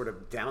this sort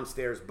of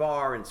downstairs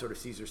bar and sort of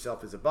sees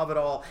herself as above it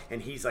all.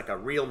 And he's like a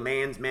real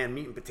man's man,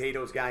 meat and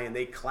potatoes guy, and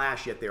they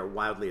clash, yet they are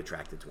wildly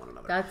attracted to one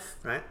another. That's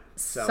right.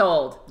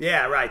 sold.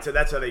 Yeah, right. So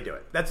that's how they do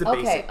it. That's the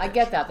basic. Okay, I pitch.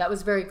 get that. That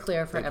was very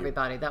clear for Thank you.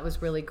 everybody. That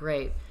was really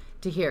great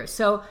to hear.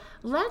 So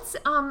let's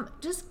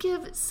just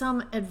give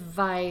some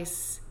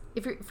advice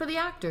for the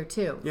actor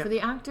too. Yeah. For the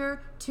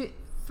actor,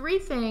 3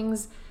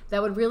 things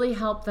that would really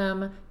help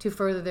them to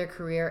further their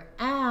career,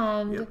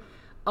 and Yep.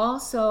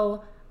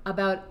 also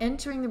about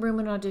entering the room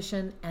in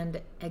audition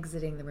and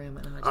exiting the room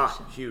in audition.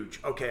 Ah, huge.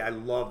 Okay, I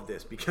love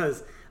this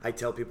because I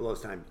tell people all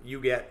the time,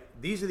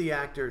 these are the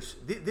actors,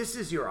 this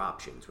is your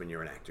options when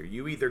you're an actor.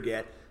 You either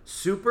get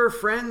super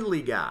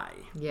friendly guy.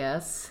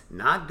 Yes.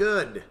 Not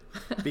good,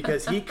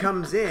 because he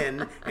comes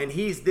in and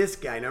he's this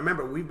guy. Now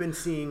remember, we've been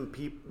seeing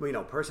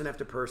people, person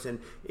after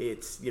person.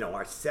 It's,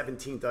 our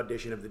 17th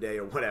audition of the day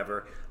or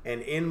whatever,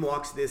 and in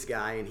walks this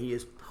guy and he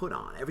is put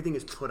on. Everything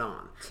is put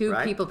on. Too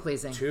right? people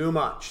pleasing. Too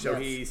much. So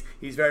yes.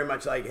 he's very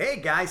much like,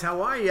 hey guys,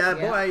 how are you? Yeah.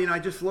 Boy, I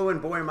just flew in.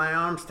 Boy, my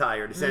arm's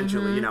tired.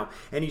 Essentially,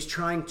 and he's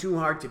trying too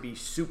hard to be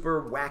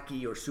super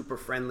wacky or super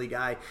friendly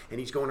guy, and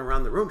he's going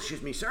around the room.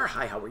 Excuse me, sir.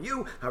 Hi, how are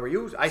you? How are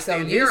you? I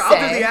stand here.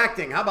 I'll do the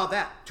acting. How about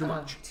that? Too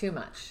much. Too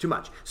much. Too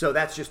much. So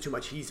that's just too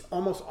much. He's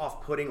almost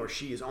off-putting, or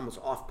she is almost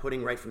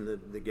off-putting right from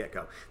the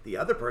get-go. The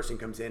other person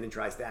comes in and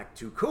tries to act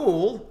too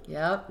cool.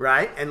 Yep.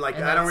 Right? And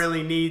I don't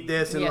really need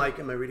this. And yeah.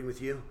 am I reading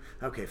with you?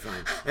 Okay,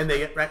 fine. And they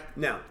get, right?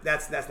 No,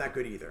 that's not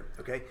good either.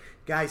 Okay?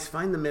 Guys,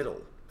 find the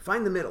middle.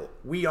 Find the middle.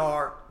 We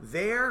are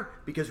there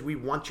because we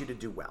want you to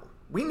do well.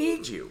 We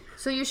need you.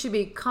 So you should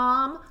be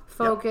calm,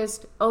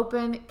 focused,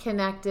 open,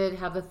 connected,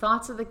 have the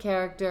thoughts of the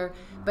character,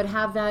 but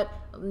have that,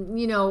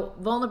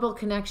 vulnerable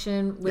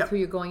connection with who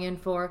you're going in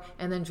for,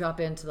 and then drop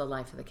into the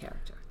life of the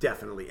character.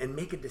 Definitely. And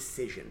make a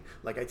decision.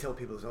 Like I tell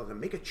people all the time,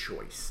 make a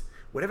choice.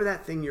 Whatever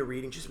that thing you're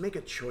reading, just make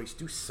a choice.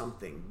 Do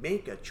something.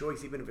 Make a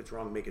choice. Even if it's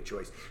wrong, make a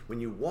choice. When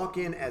you walk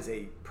in as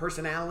a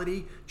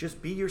personality,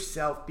 just be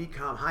yourself. Be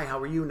calm. Hi, how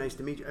are you? Nice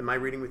to meet you. Am I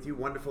reading with you?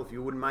 Wonderful. If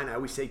you wouldn't mind, I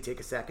always say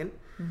take a second,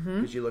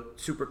 because you look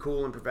super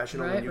cool and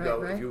professional when you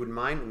go. If you wouldn't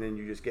mind, and then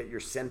you just get your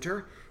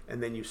center,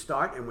 and then you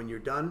start. And when you're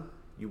done,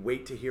 you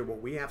wait to hear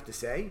what we have to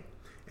say.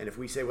 And if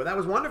we say, well, that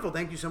was wonderful,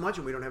 thank you so much,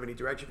 and we don't have any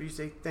direction for you,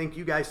 say, thank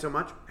you guys so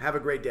much, have a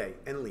great day,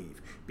 and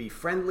leave. Be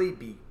friendly,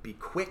 be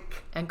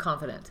quick. And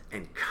confident.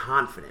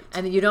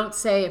 And you don't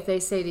say, if they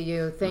say to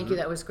you, thank you,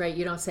 that was great,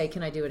 you don't say,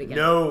 can I do it again?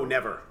 No,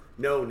 never.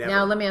 No, never.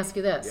 Now, let me ask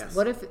you this. Yes.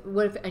 What if,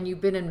 and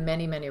you've been in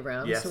many, many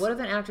rooms, yes. So what if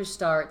an actor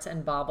starts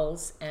and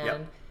bobbles and...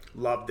 Yep.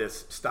 Love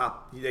this.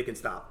 Stop. They can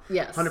stop.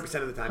 Yes. 100%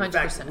 of the time. 100%. In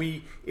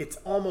fact, it's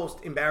almost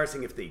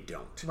embarrassing if they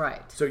don't.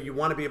 Right. So you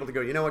want to be able to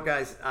go, you know what,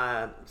 guys?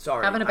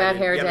 Sorry. Having a bad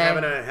hair day.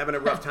 Having a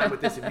rough time with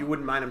this. If you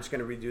wouldn't mind, I'm just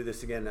going to redo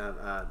this again,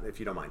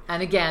 if you don't mind.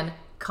 And again,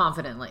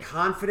 confidently.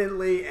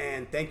 Confidently,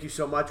 and thank you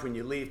so much when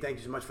you leave. Thank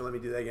you so much for letting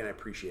me do that again. I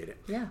appreciate it.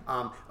 Yeah.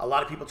 A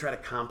lot of people try to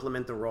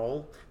compliment the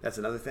role. That's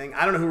another thing.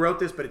 I don't know who wrote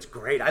this, but it's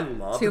great. I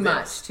love Too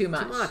this. Too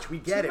much. We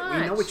get it.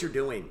 We know what you're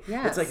doing.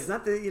 Yes. It's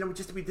not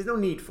there's no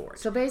need for it.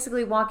 So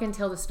basically, walk in,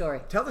 tell the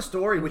story. Tell the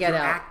story with your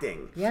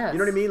acting. Yes. You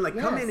know what I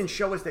mean? Come in and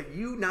show us that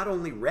you not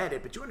only read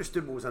it, but you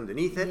understood what was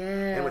underneath it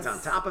and what's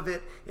on top of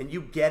it, and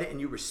you get it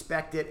and you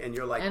respect it, and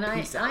you're like,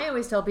 peace out. I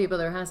always tell people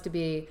there has to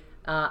be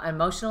an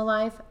emotional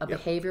life, a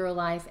behavioral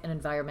life, and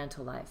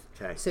environmental life.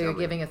 Okay, so you're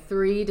giving a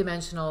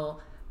three-dimensional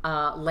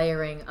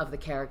layering of the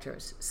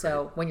characters.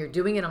 So when you're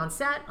doing it on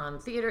set, on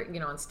theater,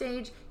 on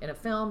stage, in a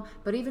film,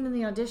 but even in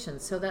the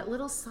auditions. So that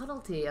little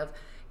subtlety of,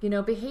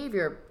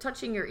 behavior,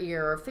 touching your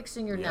ear or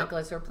fixing your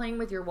necklace or playing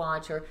with your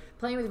watch or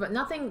playing with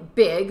nothing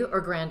big or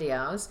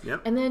grandiose.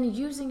 Yep. And then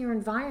using your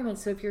environment.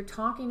 So if you're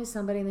talking to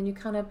somebody and then you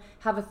kind of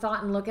have a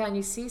thought and look out and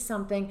you see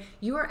something,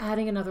 you are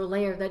adding another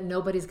layer that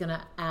nobody's going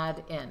to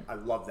add in. I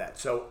love that.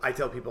 So I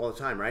tell people all the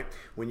time, right?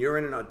 When you're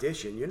in an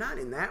audition, you're not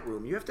in that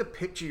room. You have to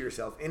picture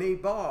yourself in a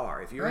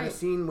bar. If you're in a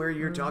scene where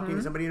you're talking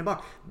to somebody in a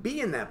bar, be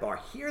in that bar.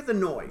 Hear the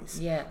noise.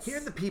 Yes. Hear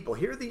the people.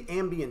 Hear the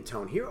ambient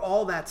tone. Hear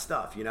all that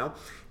stuff,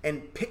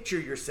 and picture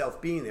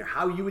yourself being there.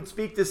 How you would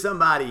speak to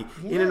somebody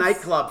in a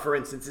nightclub, for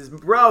instance, is,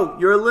 bro,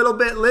 you're a little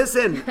bit,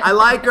 listen, I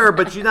like her,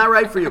 but she's not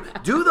right for you.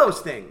 Do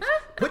those things.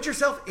 Put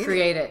yourself in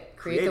Create it.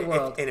 Create the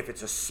world. And if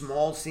it's a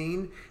small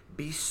scene,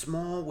 be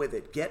small with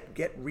it.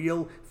 Get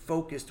real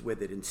focused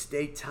with it and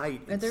stay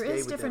tight. And there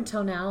is different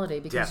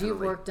tonality because you've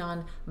worked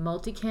on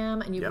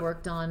multicam and you've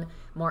worked on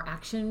more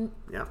action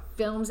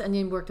films and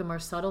you've worked on more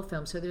subtle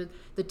films. So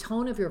the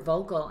tone of your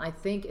vocal, I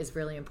think, is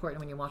really important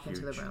when you walk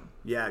into the room.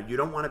 Yeah, you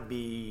don't want to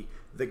be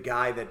the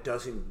guy that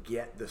doesn't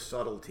get the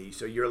subtlety.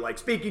 So you're like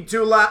speaking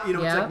too loud. It's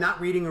like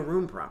not reading a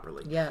room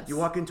properly. Yes. You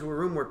walk into a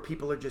room where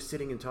people are just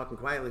sitting and talking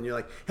quietly, and you're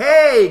like,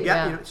 "Hey,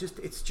 guy,"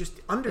 it's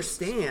just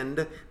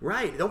understand,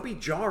 right? Don't be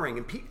jarring.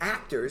 And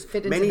actors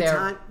fit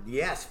into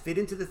fit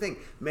into the thing.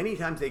 Many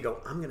times they go,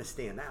 "I'm going to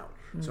stand out."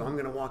 So I'm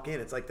going to walk in.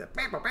 It's like the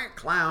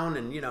clown,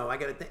 and I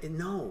got to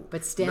no.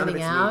 But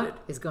standing out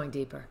is going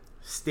deeper.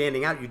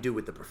 Standing out, you do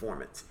with the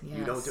performance. Yes.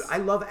 You don't do. I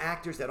love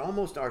actors that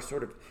almost are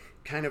sort of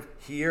kind of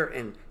here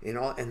and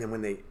then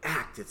when they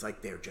act, it's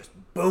like they're just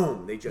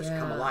boom. They just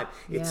come alive.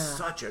 It's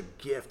such a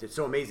gift. It's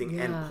so amazing.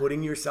 Yeah. And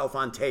putting yourself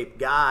on tape,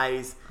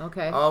 guys.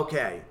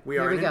 Okay. We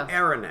are in an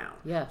era now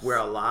where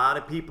a lot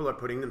of people are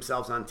putting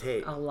themselves on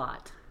tape. A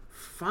lot.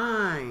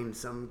 Find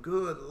some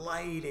good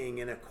lighting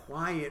in a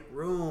quiet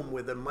room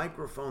with a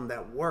microphone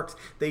that works.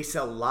 They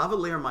sell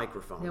lavalier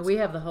microphones. Yeah, we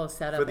have the whole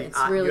setup. You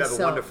have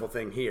a wonderful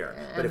thing here.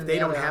 But if they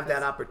don't have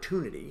that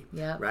opportunity,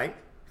 right?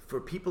 for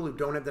people who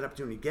don't have that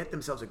opportunity, get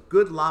themselves a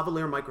good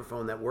lavalier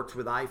microphone that works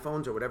with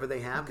iPhones or whatever they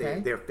have.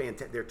 Okay. They're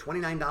fantastic. They're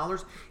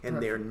 $29, and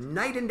they're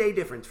night and day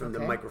difference from the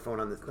microphone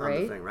on the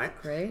thing,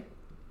 right? Great.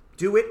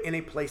 Do it in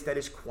a place that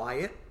is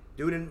quiet.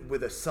 Do it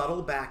with a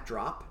subtle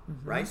backdrop,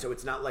 right? So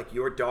it's not like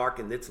you're dark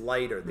and it's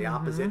light or the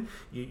opposite.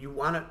 You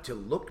want it to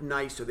look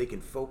nice so they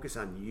can focus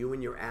on you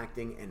and your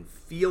acting and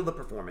feel the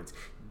performance.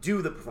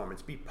 Do the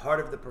performance. Be part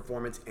of the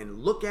performance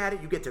and look at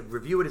it. You get to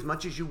review it as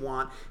much as you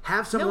want.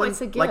 Have someone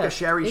like a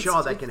Sherry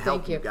Shaw that can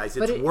help you guys.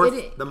 It's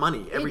worth the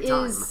money every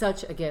time. It is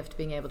such a gift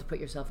being able to put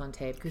yourself on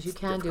tape because you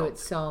can do it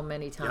so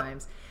many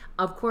times.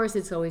 Yep. Of course,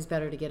 it's always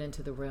better to get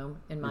into the room,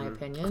 in my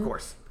opinion. Of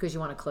course. Because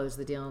you want to close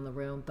the deal in the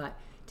room. But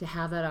to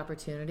have that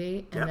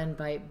opportunity and then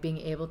by being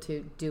able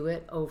to do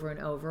it over and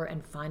over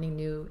and finding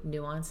new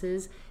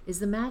nuances is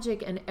the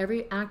magic, and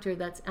every actor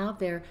that's out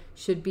there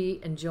should be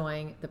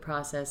enjoying the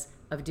process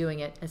of doing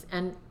it,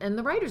 and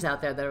the writers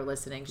out there that are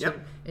listening should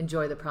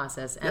enjoy the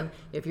process. And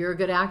if you're a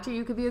good actor,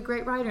 you could be a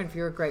great writer, and if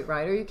you're a great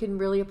writer, you can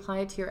really apply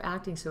it to your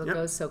acting so it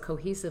goes so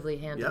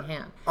cohesively hand in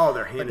hand. Oh,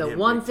 they're hand in hand. But the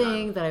one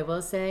thing that I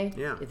will say,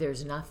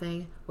 there's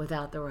nothing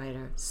without the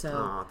writer.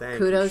 So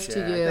kudos to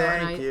you.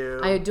 Thank you.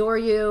 I adore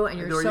you, and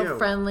you're so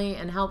friendly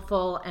and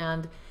helpful.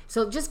 And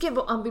so just give,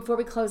 before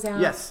we close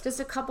out, just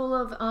a couple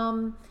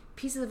of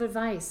pieces of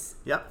advice.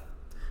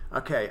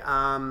 Okay.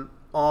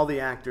 All the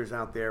actors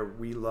out there,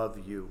 we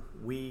love you.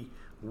 We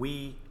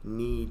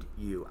need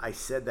you. I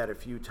said that a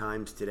few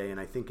times today, and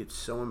I think it's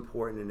so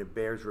important, and it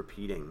bears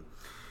repeating.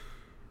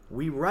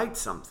 We write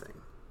something,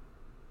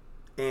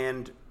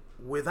 and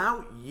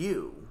without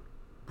you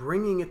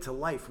bringing it to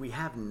life, we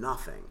have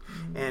nothing.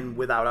 And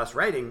without us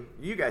writing,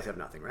 you guys have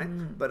nothing, right?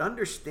 But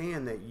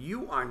understand that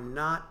you are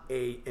not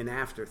an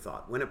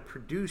afterthought. When a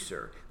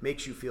producer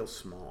makes you feel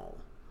small,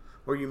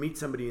 or you meet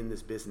somebody in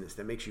this business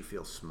that makes you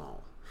feel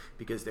small,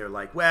 because they're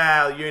like,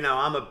 well, you know,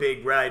 I'm a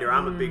big writer,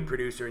 I'm a big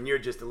producer, and you're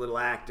just a little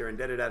actor, and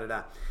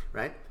da-da-da-da-da,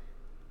 right?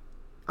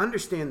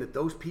 Understand that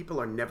those people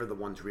are never the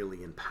ones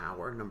really in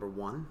power, number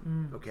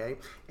one, okay?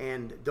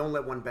 And don't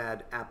let one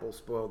bad apple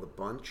spoil the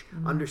bunch.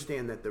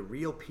 Understand that the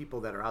real people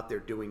that are out there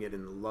doing it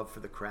in the love for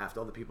the craft,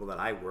 all the people that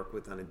I work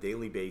with on a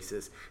daily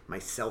basis,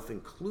 myself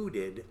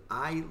included,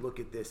 I look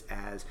at this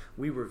as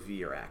we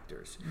revere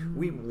actors.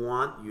 We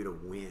want you to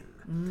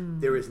win.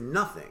 There is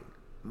nothing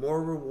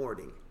more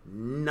rewarding,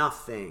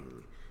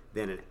 nothing,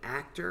 than an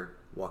actor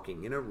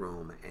walking in a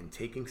room and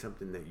taking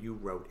something that you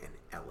wrote and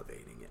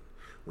elevating it.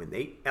 When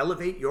they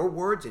elevate your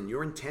words and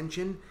your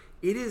intention,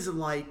 it is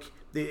like,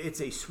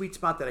 it's a sweet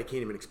spot that I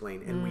can't even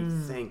explain, and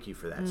we thank you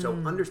for that. So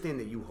understand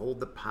that you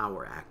hold the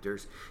power,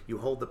 actors. You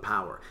hold the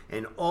power.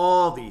 And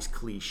all these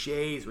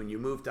cliches when you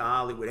move to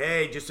Hollywood,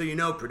 hey, just so you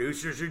know,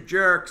 producers are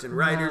jerks, and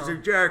writers are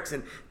jerks,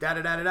 and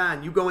da-da-da-da-da,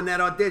 and you go in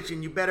that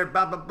audition, you better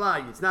blah, blah,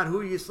 blah. It's not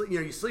who you sleep,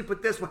 you sleep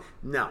with this one.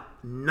 No,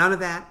 none of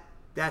that.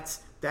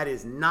 That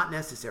is not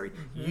necessary.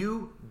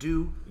 You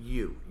do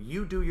you.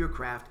 You do your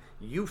craft.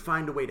 You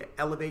find a way to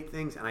elevate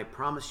things, and I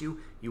promise you,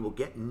 you will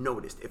get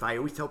noticed. If I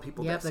always tell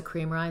people this. The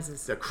cream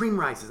rises. The cream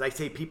rises. I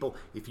say, people,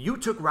 if you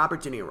took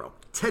Robert De Niro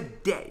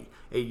today,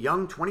 a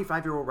young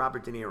 25-year-old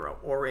Robert De Niro,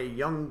 or a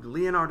young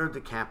Leonardo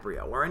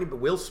DiCaprio, or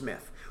anybody, Will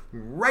Smith,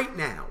 right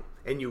now,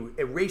 and you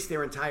erase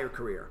their entire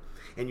career,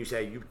 and you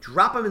say, you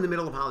drop them in the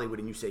middle of Hollywood,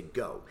 and you say,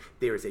 go.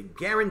 There is a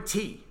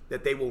guarantee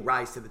that they will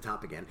rise to the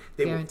top again.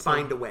 They will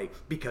find a way,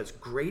 because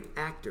great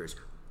actors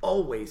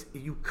always,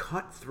 you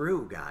cut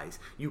through, guys.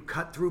 You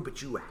cut through,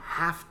 but you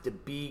have to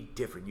be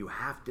different. You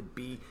have to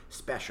be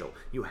special.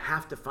 You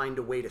have to find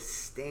a way to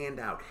stand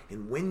out.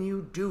 And when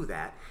you do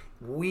that,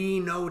 we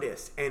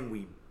notice, and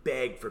we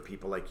beg for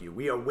people like you.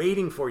 We are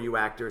waiting for you,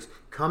 actors.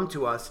 Come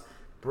to us,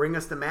 bring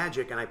us the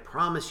magic, and I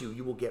promise you,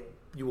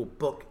 you will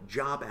book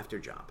job after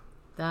job.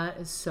 That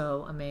is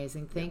so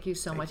amazing. Thank you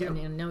so much. And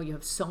I know you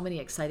have so many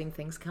exciting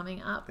things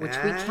coming up, which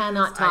we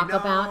cannot talk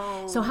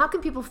about. So how can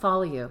people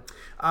follow you?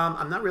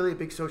 I'm not really a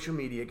big social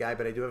media guy,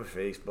 but I do have a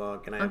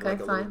Facebook, and I have like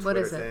a little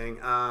Twitter thing.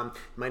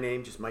 My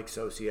name, just Mike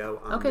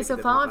Socio. So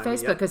follow on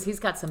Facebook, because he's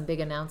got some big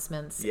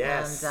announcements.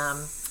 Yes.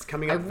 And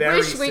coming up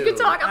very soon. I wish we could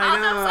talk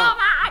about them so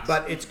much.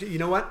 But it's, you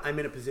know what? I'm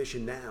in a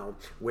position now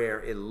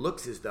where it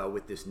looks as though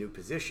with this new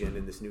position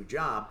and this new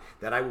job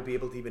that I will be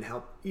able to even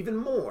help even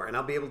more, and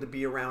I'll be able to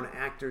be around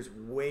actors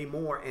way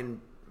more and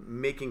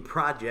making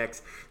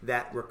projects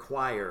that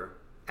require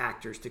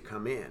actors to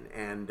come in.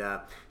 And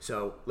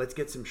so let's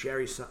get some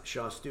Sherry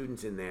Shaw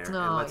students in there,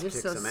 and let's kick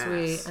some ass.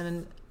 You're so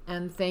sweet.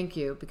 And thank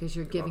you, because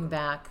you're giving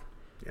back.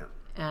 Yeah.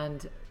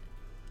 And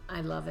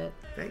I love it.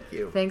 Thank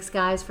you. Thanks,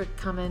 guys, for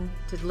coming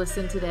to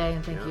listen today,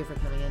 and thank you for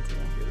coming in today.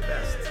 You're the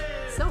best.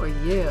 So are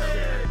you.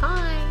 Yeah.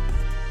 Bye.